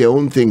be doing their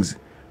own things,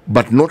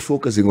 but not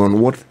focusing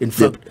on what... In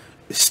fact,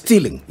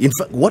 stealing. In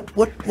fact,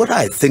 what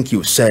I think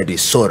you said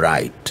is so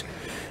right.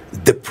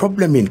 The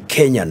problem in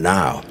Kenya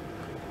now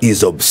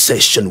is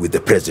obsession with the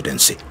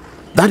presidency.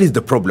 That is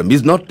the problem.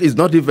 It's not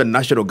even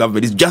national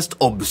government. It's just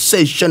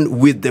obsession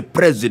with the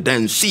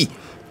presidency.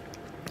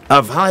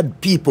 I've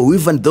had people,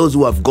 even those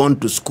who have gone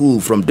to school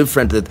from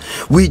different...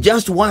 We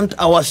just want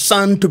our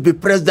son to be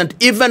president,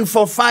 even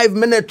for 5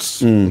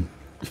 minutes.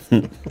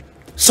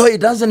 So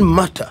it doesn't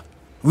matter.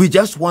 We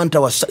just want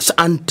our...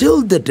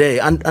 Until the day...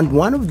 And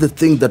one of the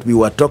things that we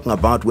were talking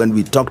about when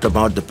we talked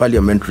about the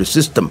parliamentary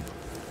system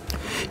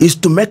is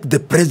to make the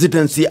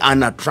presidency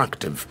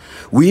unattractive.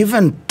 We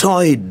even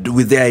toyed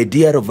with the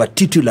idea of a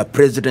titular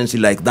presidency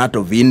like that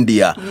of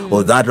India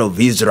or that of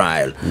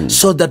Israel,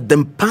 so that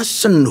the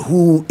person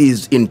who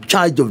is in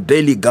charge of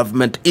daily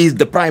government is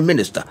the prime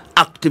minister,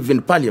 active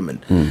in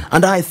parliament.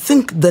 And I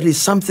think there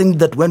is something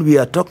that when we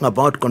are talking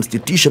about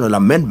constitutional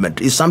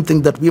amendment is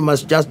something that we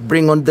must just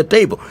bring on the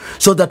table.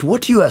 So that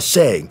what you are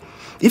saying,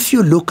 if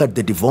you look at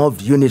the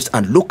devolved units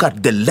and look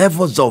at the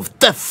levels of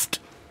theft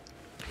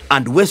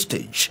and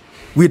wastage,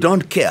 we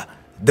don't care.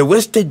 The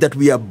wastage that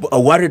we are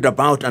worried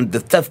about and the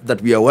theft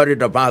that we are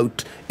worried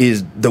about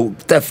is the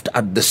theft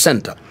at the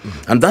center.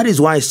 And that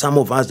is why some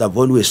of us have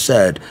always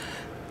said,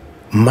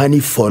 money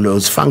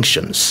follows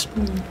functions.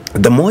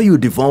 The more you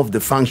devolve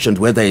the functions,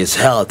 whether it's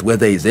health,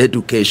 whether it's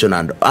education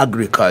and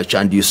agriculture,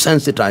 and you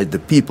sensitize the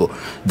people,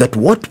 that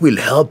what will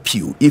help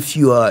you if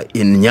you are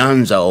in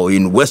Nyanza or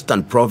in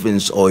Western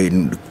Province or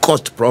in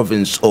Coast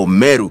Province or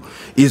Meru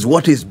is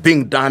what is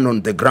being done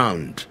on the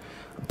ground.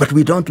 But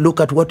we don't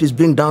look at what is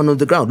being done on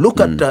the ground. Look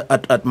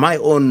at my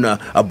own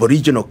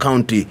Aboriginal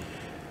county,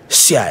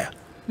 Siaya,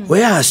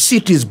 where a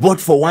seat is bought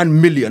for 1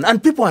 million,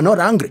 and people are not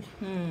angry.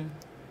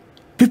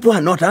 People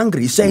are not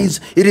angry. He says,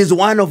 it is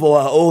one of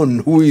our own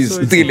who is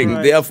stealing,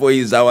 therefore he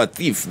is our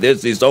thief.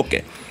 This is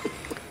okay.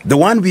 The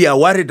one we are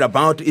worried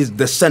about is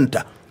the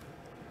center.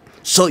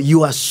 So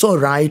you are so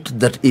right,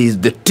 that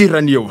is the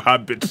tyranny of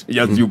habit,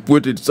 as you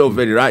put it so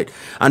very right.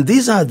 And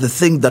these are the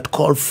things that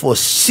call for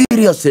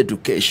serious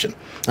education.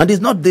 And it's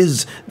not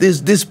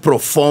this pro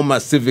forma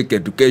civic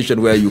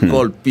education where you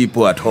call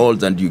people at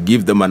halls and you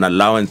give them an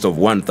allowance of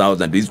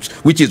 1,000,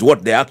 which is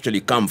what they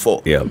actually come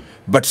for.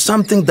 But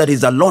something that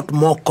is a lot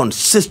more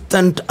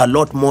consistent, a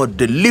lot more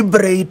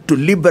deliberate to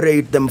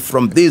liberate them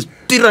from this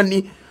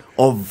tyranny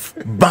of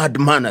bad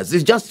manners.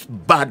 It's just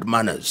bad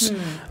manners.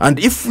 And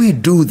if we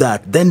do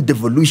that, then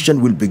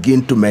devolution will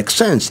begin to make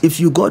sense. If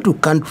you go to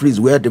countries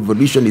where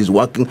devolution is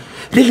working,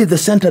 really the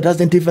center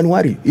doesn't even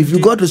worry. If you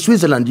go to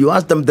Switzerland, you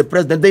ask them the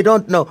president, they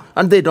don't know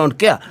and they don't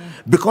care,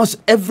 because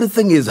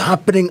everything is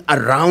happening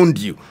around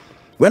you.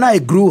 When I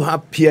grew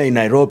up here in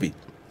Nairobi,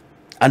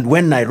 and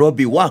when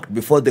Nairobi worked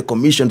before the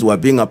commissions were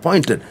being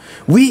appointed,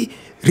 we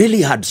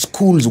really had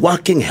schools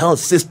working, health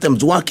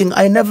systems working.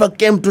 I never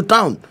came to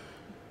town.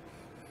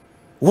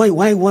 Why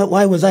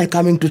was I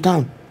coming to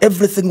town?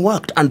 Everything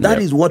worked, and that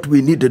is what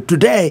we needed.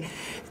 Today,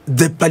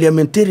 the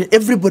parliamentarian,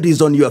 everybody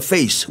is on your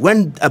face.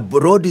 When a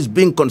road is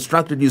being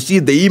constructed, you see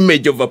the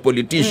image of a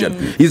politician.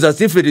 It's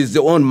as if it is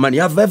their own money.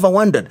 I've ever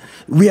wondered.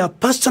 We are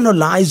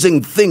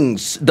personalizing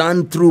things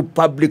done through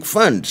public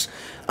funds.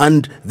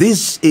 And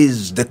this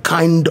is the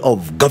kind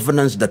of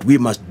governance that we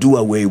must do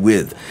away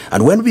with.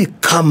 And when we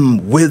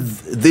come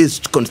with this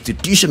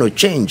constitutional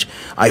change,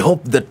 I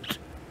hope that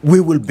we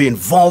will be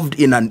involved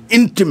in an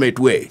intimate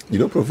way. You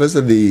know,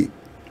 Professor,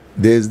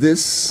 there's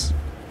this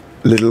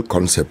little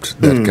concept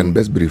that can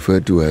best be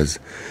referred to as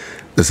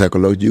the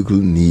psychological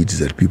needs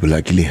that people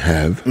actually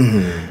have.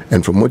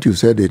 And from what you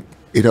said,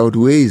 it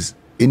outweighs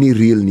any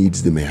real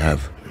needs they may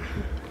have.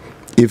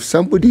 If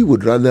somebody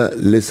would rather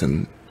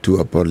listen to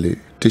a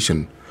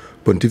politician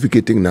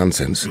pontificating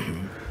nonsense,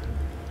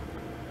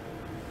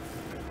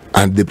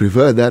 and they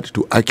prefer that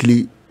to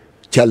actually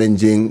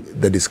challenging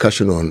the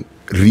discussion on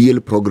real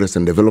progress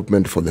and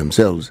development for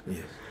themselves,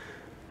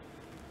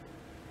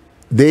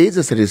 there is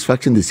a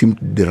satisfaction they seem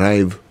to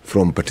derive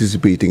from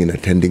participating and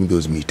attending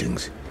those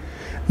meetings.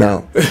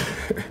 Now,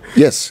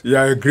 yes.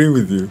 Yeah, I agree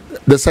with you.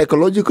 The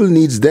psychological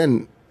needs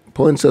then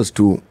points us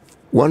to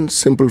one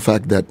simple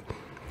fact that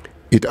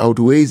it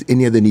outweighs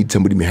any other need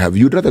somebody may have.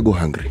 You'd rather go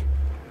hungry.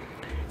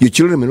 Your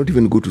children may not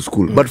even go to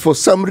school. But for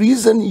some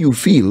reason you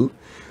feel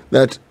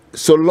that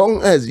so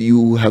long as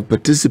you have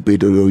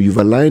participated or you've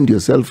aligned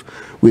yourself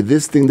with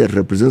this thing that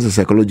represents a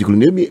psychological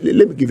need,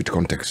 let me give it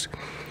context.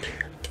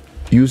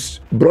 You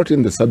brought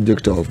in the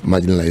subject of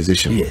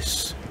marginalization.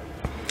 Yes.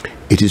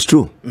 It is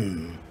true.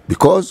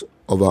 Because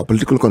of our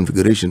political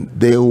configuration,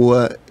 there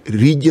were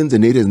regions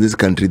and areas in this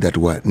country that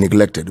were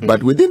neglected.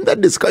 But within that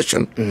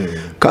discussion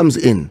comes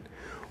in,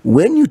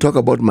 when you talk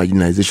about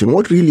marginalization,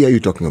 what really are you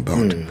talking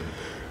about?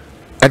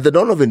 At the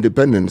dawn of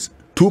independence,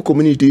 two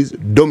communities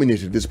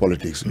dominated this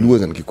politics,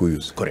 Luos and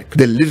Kikuyus. Correct.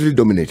 They literally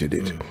dominated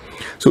it.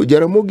 So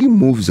Jaramogi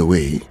moves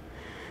away.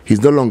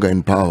 He's no longer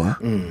in power.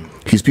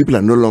 His people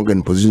are no longer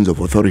in positions of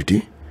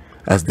authority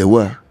as they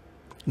were.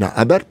 Now,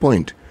 at that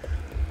point,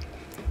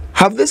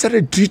 have they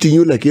started treating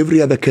you like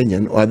every other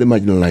Kenyan, or are they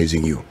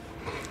marginalizing you?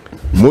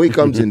 Moi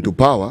comes into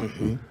power,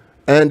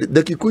 and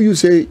the Kikuyu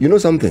say, you know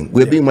something,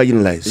 we're being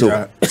marginalized.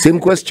 So, same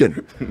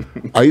question.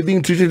 Are you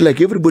being treated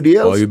like everybody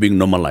else? Or are you being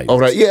normalized? All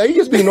right, are you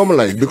just being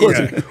normalized? Because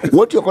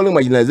what you're calling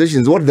marginalization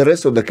is what the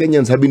rest of the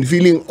Kenyans have been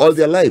feeling all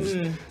their lives.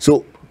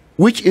 So,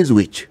 which is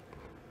which?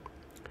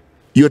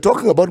 You're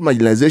talking about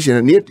marginalization,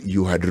 and yet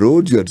you had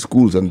roads, you had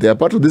schools, and they are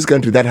part of this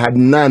country that had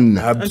none.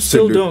 Absolutely. And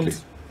still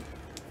don't.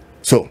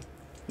 So,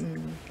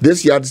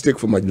 this yardstick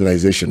for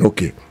marginalization,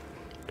 okay.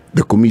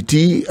 The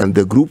committee and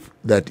the group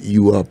that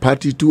you are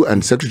party to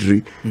and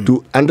secretary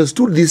to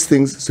understood these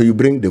things, so you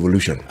bring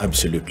devolution.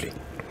 Absolutely.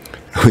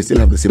 We still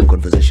have the same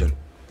conversation.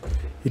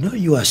 You know,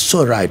 you are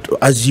so right.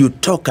 As you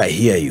talk, I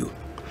hear you.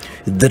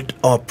 That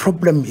our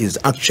problem is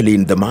actually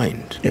in the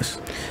mind. Yes.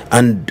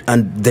 And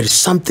there is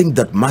something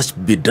that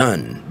must be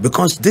done,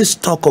 because this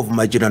talk of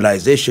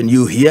marginalization,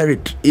 you hear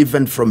it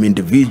even from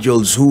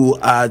individuals who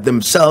are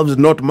themselves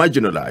not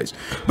marginalized,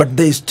 but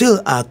they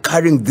still are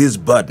carrying this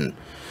burden.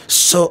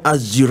 So,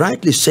 as you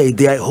rightly say,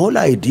 the whole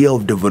idea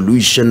of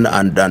devolution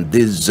and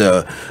this,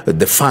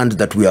 the fund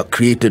that we are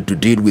created to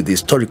deal with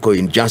historical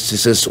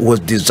injustices was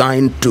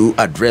designed to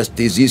address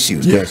these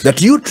issues. Yes.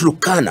 That you,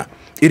 Turkana,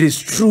 it is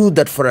true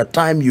that for a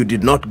time you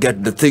did not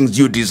get the things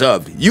you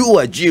deserve. You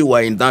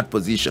were in that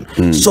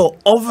position. So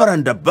over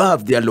and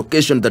above the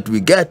allocation that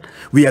we get,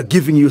 we are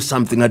giving you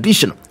something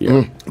additional.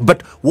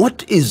 But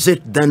what is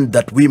it then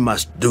that we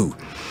must do?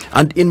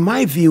 And in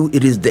my view,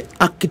 it is the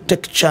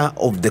architecture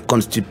of the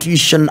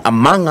Constitution,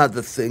 among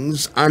other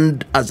things,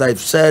 and as I've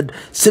said,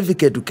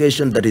 civic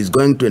education that is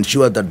going to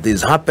ensure that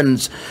this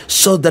happens,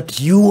 so that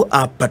you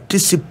are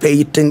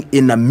participating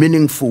in a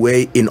meaningful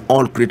way in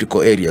all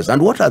critical areas.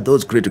 And what are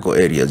those critical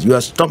areas? You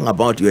are talking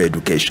about your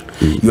education.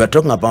 You are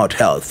talking about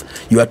health.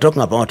 You are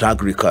talking about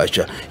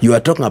agriculture. You are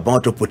talking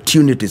about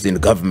opportunities in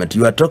government.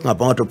 You are talking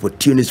about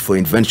opportunities for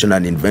invention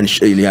and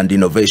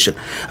innovation,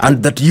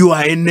 and that you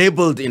are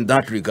enabled in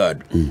that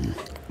regard.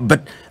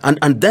 But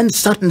and then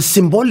certain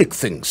symbolic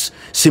things,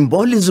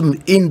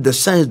 symbolism in the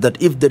sense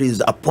that if there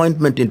is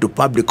appointment into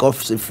public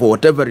office for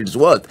whatever it's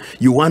worth,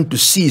 you want to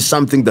see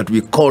something that we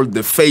call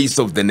the face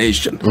of the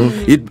nation.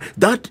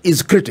 That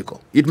is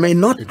critical. It may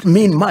not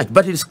mean much,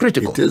 but it's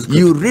critical. It is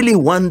critical. You really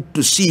want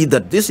to see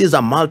that this is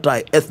a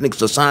multi-ethnic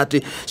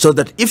society, so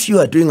that if you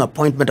are doing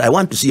appointment, I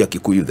want to see a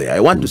Kikuyu there,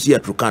 I want to see a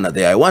Turkana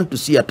there, I want to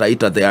see a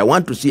Taita there, I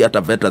want to see a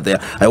Taveta there,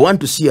 I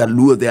want to see a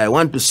Luo there, I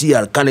want to see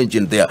a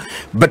Kalenjin there.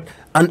 But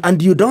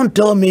and you don't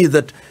tell me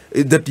that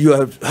you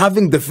are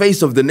having the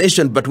face of the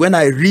nation, but when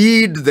I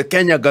read the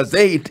Kenya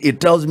Gazette,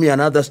 it tells me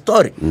another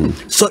story.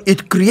 So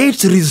it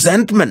creates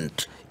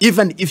resentment,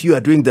 even if you are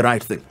doing the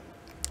right thing.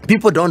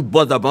 People don't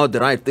bother about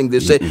the right thing.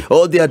 They say,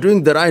 oh, they are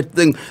doing the right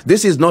thing.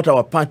 This is not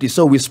our party,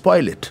 so we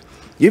spoil it.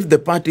 If the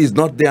party is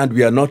not there and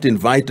we are not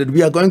invited,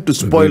 we are going to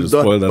spoil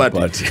that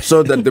party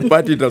so that the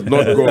party does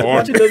not go on.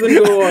 Party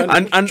doesn't go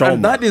on.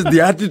 And that is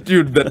the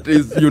attitude that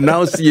is you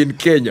now see in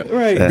Kenya.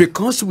 Right.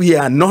 Because we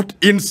are not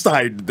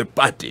inside the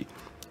party,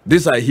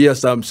 This I hear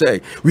some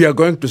say, we are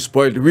going to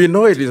spoil it. We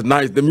know it is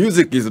nice. The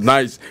music is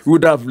nice. We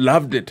would have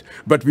loved it,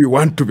 but we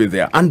want to be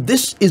there. And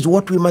this is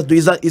what we must do.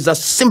 Is a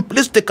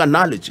simplistic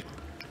analogy.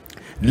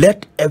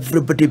 Let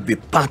everybody be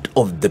part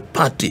of the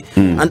party.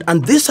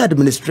 And this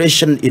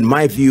administration, in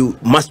my view,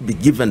 must be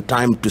given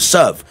time to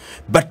serve.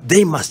 But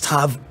they must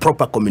have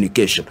proper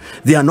communication.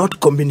 They are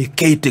not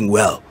communicating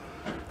well.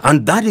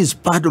 And that is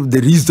part of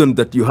the reason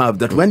that you have,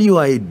 that when you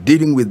are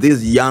dealing with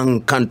these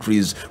young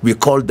countries, we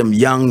call them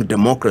young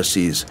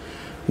democracies,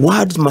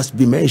 words must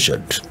be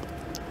measured.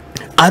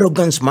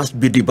 Arrogance must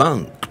be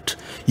debunked.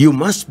 You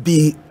must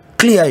be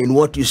clear in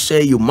what you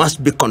say. You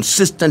must be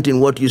consistent in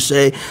what you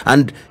say.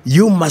 And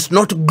you must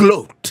not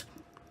gloat.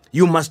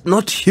 You must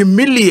not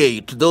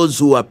humiliate those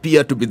who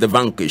appear to be the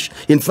vanquished.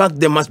 In fact,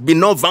 there must be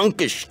no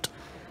vanquished.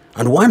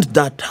 And once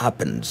that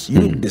happens,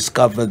 you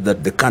discover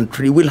that the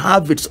country will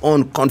have its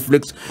own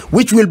conflicts,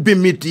 which will be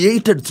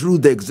mediated through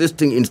the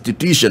existing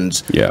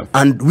institutions. Yeah.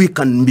 And we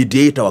can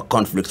mediate our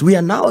conflicts. We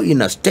are now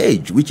in a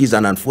stage, which is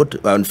an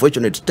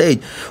unfortunate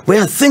stage,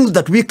 where things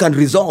that we can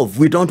resolve,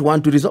 we don't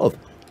want to resolve.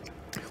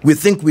 We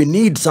think we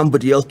need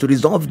somebody else to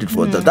resolve it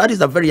for us. That is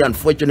a very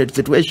unfortunate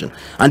situation.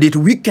 And it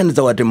weakens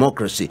our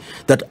democracy,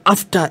 that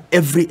after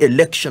every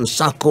election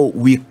cycle,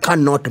 we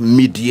cannot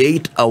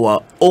mediate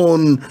our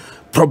own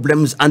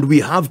problems, and we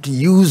have to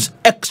use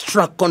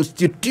extra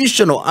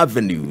constitutional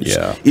avenues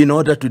in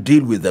order to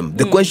deal with them.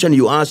 The question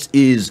you ask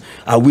is,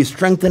 are we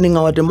strengthening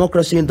our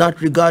democracy in that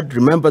regard?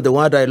 Remember, the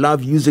word I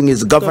love using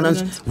is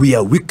governance. We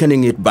are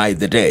weakening it by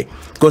the day.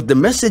 Because the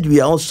message we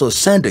are also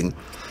sending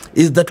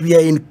is that we are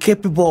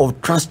incapable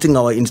of trusting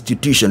our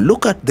institution.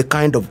 Look at the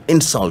kind of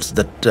insults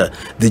that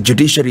the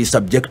judiciary is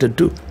subjected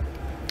to.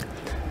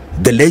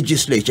 The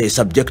legislature is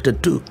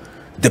subjected to.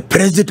 The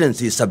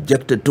presidency is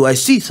subjected to. I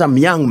see some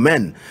young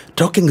men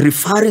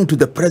referring to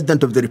the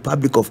President of the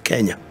Republic of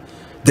Kenya,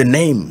 the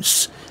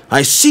names.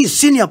 I see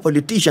senior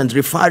politicians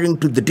referring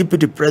to the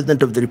Deputy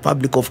President of the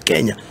Republic of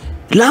Kenya.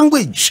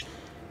 Language,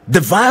 the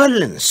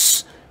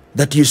violence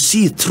that you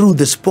see through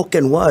the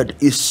spoken word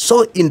is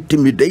so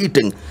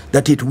intimidating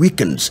that it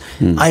weakens.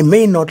 I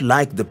may not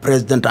like the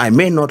president, I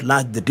may not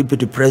like the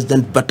deputy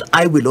president, but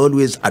I will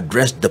always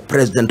address the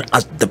president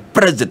as the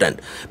president,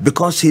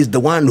 because he's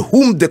the one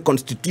whom the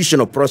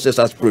constitutional process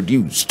has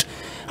produced.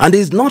 And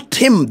it's not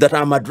him that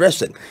I'm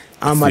addressing.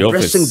 I'm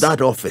addressing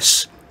that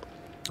office.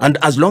 And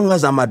as long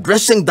as I'm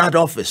addressing that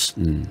office,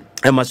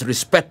 I must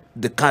respect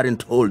the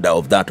current holder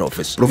of that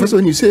office. Professor,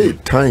 when you say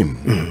time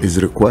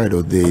is required,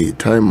 or the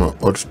time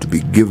ought to be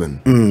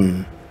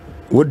given,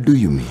 what do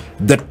you mean?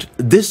 That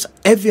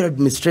every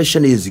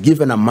administration is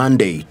given a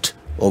mandate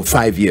of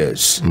 5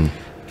 years.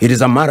 It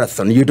is a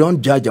marathon. You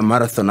don't judge a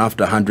marathon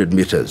after 100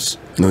 meters.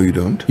 No, you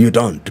don't? You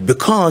don't.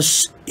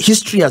 Because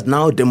history has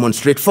now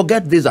demonstrated,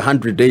 forget this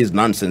 100 days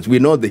nonsense. We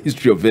know the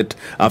history of it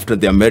after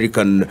the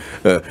American,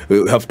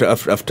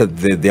 after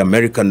the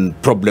American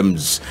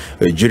problems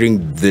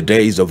during the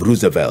days of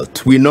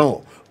Roosevelt. We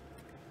know.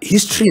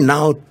 History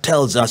now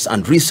tells us,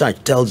 and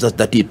research tells us,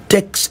 that it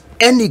takes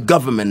any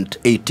government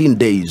 18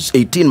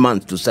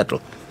 months to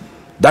settle.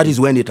 That is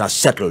when it has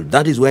settled.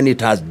 That is when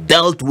it has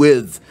dealt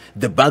with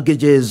the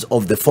baggages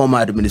of the former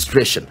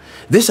administration.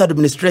 This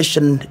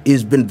administration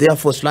has been there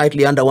for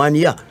slightly under 1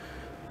 year.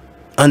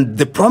 And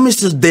the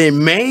promises they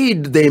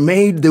made, they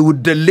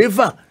would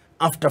deliver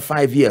after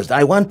 5 years.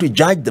 I want to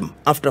judge them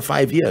after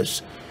 5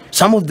 years.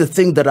 Some of the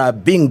things that are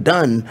being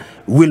done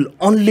will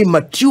only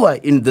mature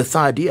in the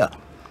 3rd year.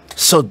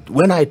 So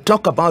when I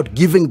talk about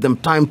giving them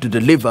time to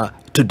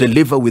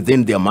deliver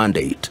within their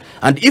mandate.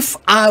 And if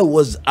I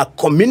was a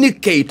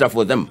communicator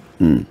for them,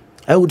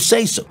 I would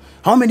say so.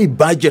 How many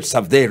budgets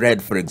have they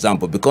read, for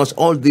example? Because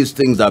all these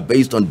things are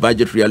based on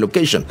budget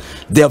reallocation.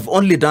 They have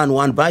only done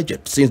one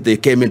budget since they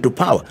came into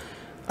power.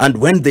 And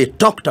when they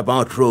talked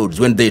about roads,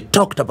 when they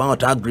talked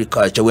about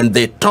agriculture, when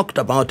they talked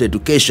about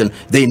education,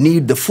 they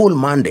need the full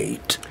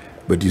mandate.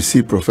 But you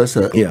see,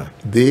 Professor,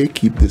 they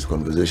keep this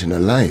conversation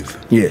alive.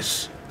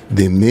 Yes.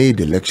 They made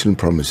election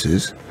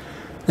promises,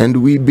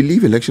 and we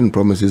believe election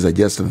promises are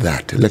just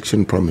that,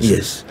 election promises.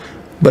 Yes.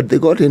 But they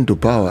got into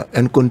power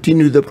and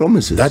continued the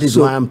promises. That is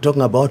why I'm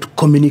talking about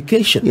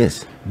communication.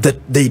 Yes. That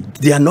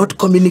they are not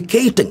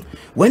communicating.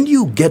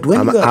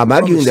 I'm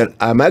arguing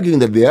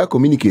that they are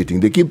communicating.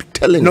 They keep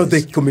telling us. No,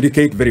 they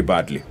communicate very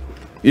badly.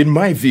 In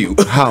my view.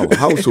 How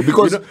so?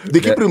 Because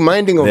they keep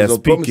reminding us of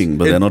speaking,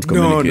 but they're not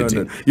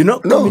communicating. No.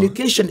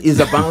 Communication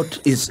is about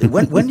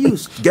when you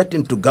get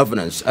into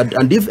governance,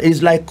 and if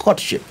it's like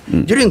courtship.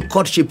 During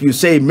courtship, you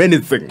say many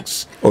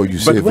things. Oh, you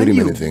say very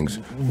many things.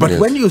 But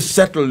when you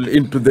settle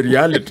into the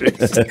reality,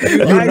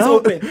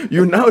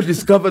 you now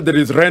discover there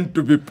is rent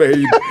to be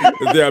paid,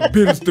 there are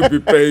bills to be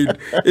paid.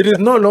 It is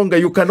no longer,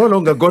 you can no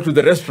longer go to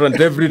the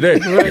restaurant every day.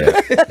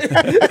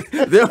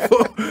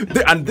 Therefore,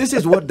 and this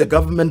is what the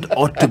government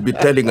ought to be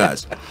telling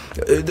us.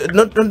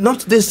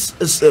 Not this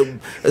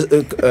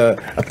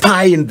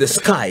pie in the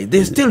sky.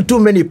 There's still too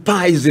many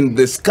pies in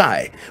the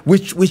sky,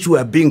 which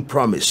were being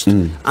promised.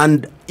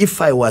 And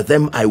if I were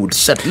them, I would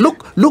set.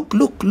 Look,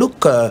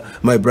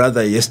 my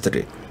brother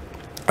yesterday.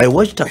 I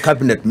watched a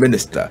cabinet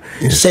minister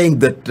saying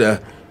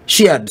that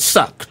she had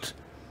sacked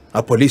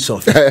a police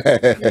officer.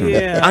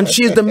 Yeah. And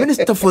she is the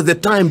minister for the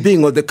time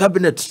being, or the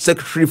cabinet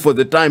secretary for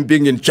the time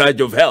being, in charge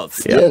of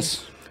health.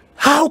 Yes.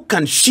 How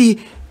can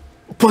she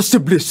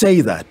possibly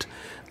say that?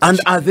 And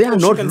are there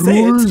not can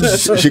say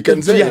rules? She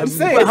can say Yeah,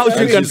 it. but how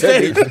she can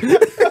say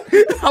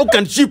it? How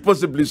can she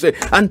possibly say?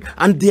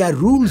 And there are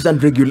rules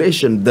and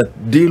regulations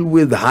that deal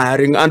with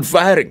hiring and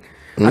firing.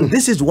 And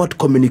this is what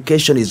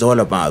communication is all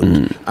about.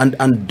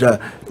 And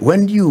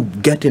when you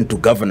get into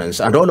governance,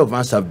 and all of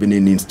us have been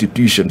in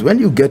institutions, when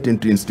you get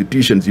into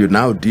institutions, you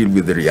now deal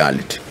with the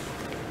reality.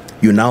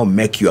 You now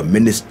make your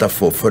minister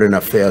for foreign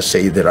affairs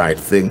say the right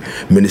thing,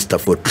 minister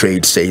for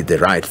trade say the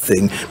right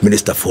thing,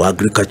 minister for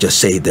agriculture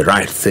say the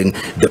right thing.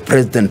 The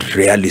president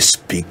rarely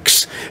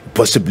speaks.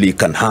 Possibly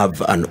can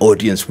have an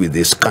audience with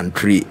this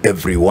country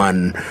every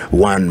one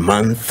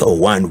month or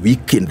 1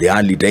 week. In the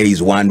early days,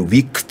 1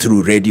 week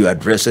through radio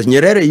addresses.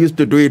 Nyerere used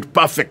to do it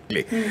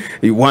perfectly.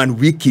 1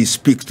 week he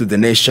speaks to the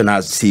nation.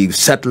 As he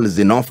settles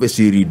in office,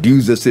 he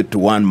reduces it to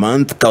 1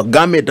 month.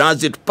 Kagame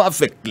does it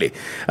perfectly.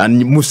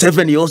 And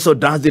Museveni also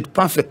does it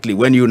perfectly.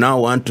 When you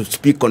now want to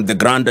speak on the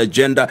grand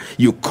agenda,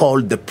 you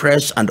call the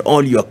press and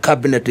all your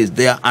cabinet is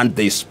there and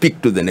they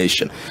speak to the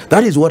nation.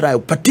 That is what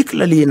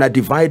particularly in a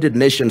divided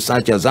nation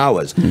such as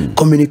ours,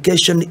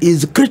 communication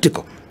is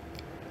critical.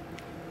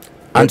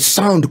 And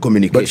sound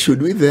communication. But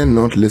should we then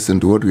not listen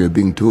to what we are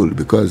being told?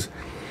 Because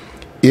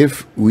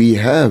if we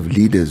have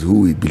leaders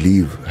who we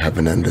believe have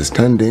an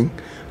understanding,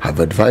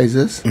 have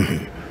advisors,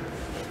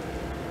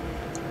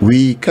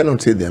 we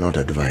cannot say they're not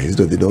advised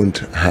or they don't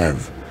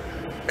have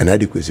an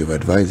adequacy of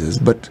advisors.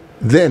 But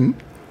then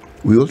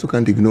we also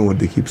can't ignore what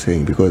they keep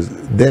saying, because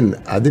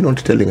then are they not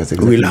telling us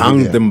exactly? We'll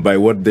hang them by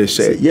what they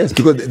say. Yes,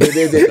 because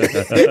they're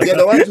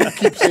the ones who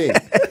keep saying.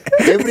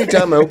 Every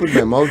time I open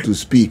my mouth to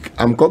speak,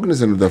 I'm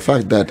cognizant of the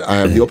fact that I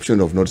have the option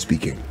of not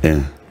speaking.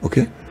 Yeah.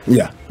 Okay?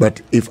 Yeah.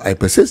 But if I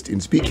persist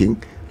in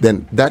speaking,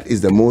 then that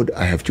is the mode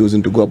I have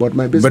chosen to go about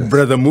my business. But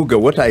Brother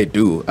Muga, what I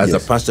do as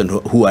Yes. a person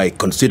who I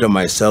consider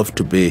myself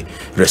to be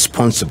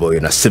responsible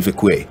in a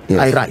civic way, Yes.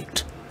 I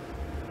write.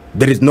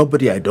 There is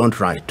nobody I don't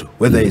write to,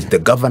 whether it's the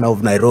governor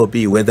of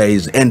Nairobi, whether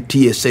it's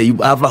NTSA, you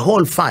have a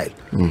whole file.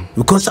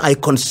 Because I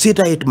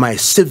consider it my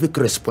civic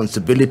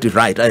responsibility,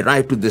 right? I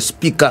write to the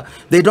speaker,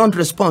 they don't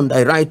respond.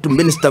 I write to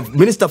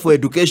Minister for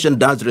Education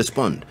does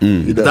respond.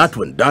 He does. That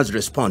one does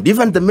respond.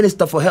 Even the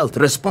Minister for Health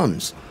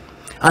responds.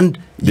 And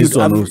This you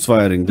one have- who's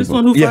firing. This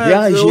one who yeah,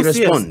 fires the she OCS.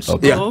 responds.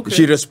 Okay. Yeah, Oh, okay.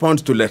 she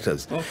responds to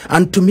letters.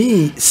 And to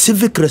me,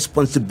 civic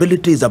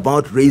responsibility is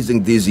about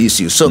raising these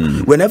issues. So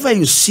whenever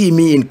you see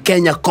me in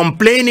Kenya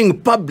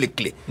complaining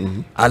publicly,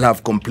 I'll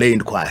have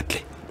complained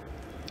quietly.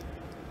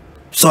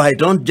 So I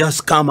don't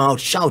just come out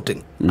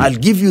shouting. I'll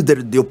give you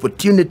the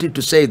opportunity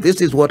to say,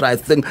 this is what I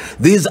think,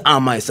 these are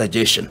my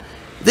suggestions.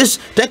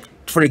 Take,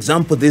 for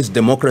example, this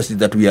democracy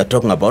that we are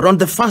talking about. On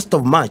the 1st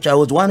of March, I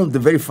was one of the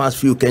very first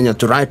few Kenyans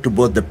to write to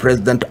both the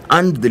president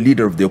and the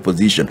leader of the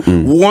opposition,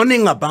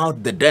 warning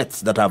about the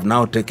deaths that have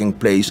now taken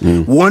place,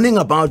 warning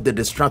about the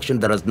destruction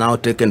that has now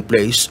taken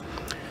place.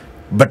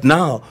 But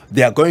now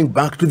they are going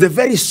back to the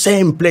very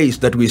same place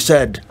that we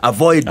said,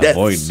 avoid deaths.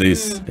 Avoid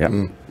this.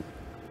 Yeah.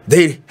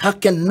 They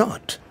hearken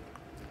not.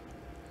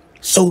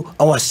 So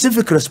our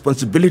civic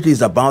responsibility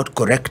is about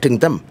correcting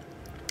them.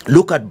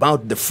 Look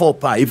about the faux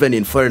pas, even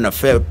in foreign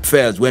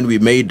affairs, when we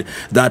made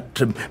that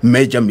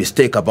major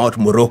mistake about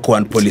Morocco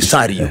and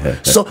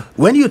Polisario. So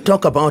when you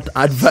talk about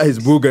advice,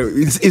 Buga,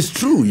 it's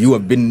true. You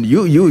have been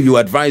you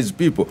advise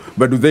people,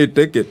 but do they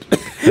take it?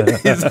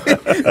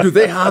 Do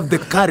they have the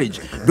courage?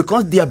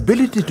 Because the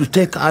ability to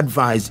take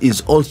advice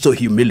is also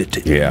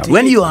humility. Yeah.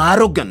 When you are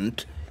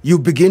arrogant, you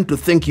begin to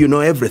think you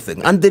know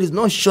everything. And there is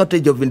no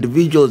shortage of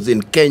individuals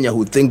in Kenya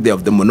who think they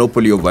have the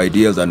monopoly of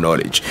ideas and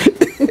knowledge.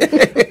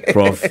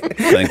 Prof,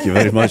 thank you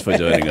very much for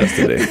joining us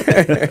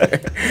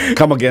today.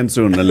 Come again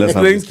soon and let's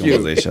have this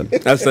conversation.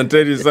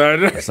 Asante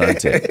sana.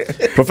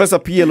 Asante. Professor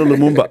PLO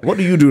LUMUMBA, what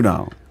do you do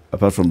now?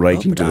 Apart from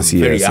writing to the I'm CSS.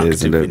 very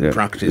active in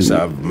practice.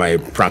 My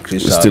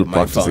practice, Still my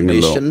practicing the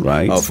law, foundation.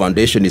 right? Our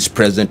foundation is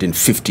present in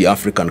 50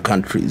 African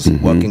countries,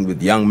 working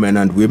with young men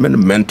and women,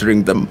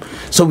 mentoring them.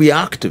 So we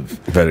are active.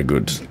 Very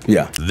good.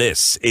 Yeah.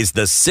 This is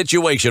the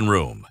Situation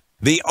Room,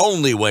 the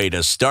only way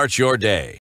to start your day.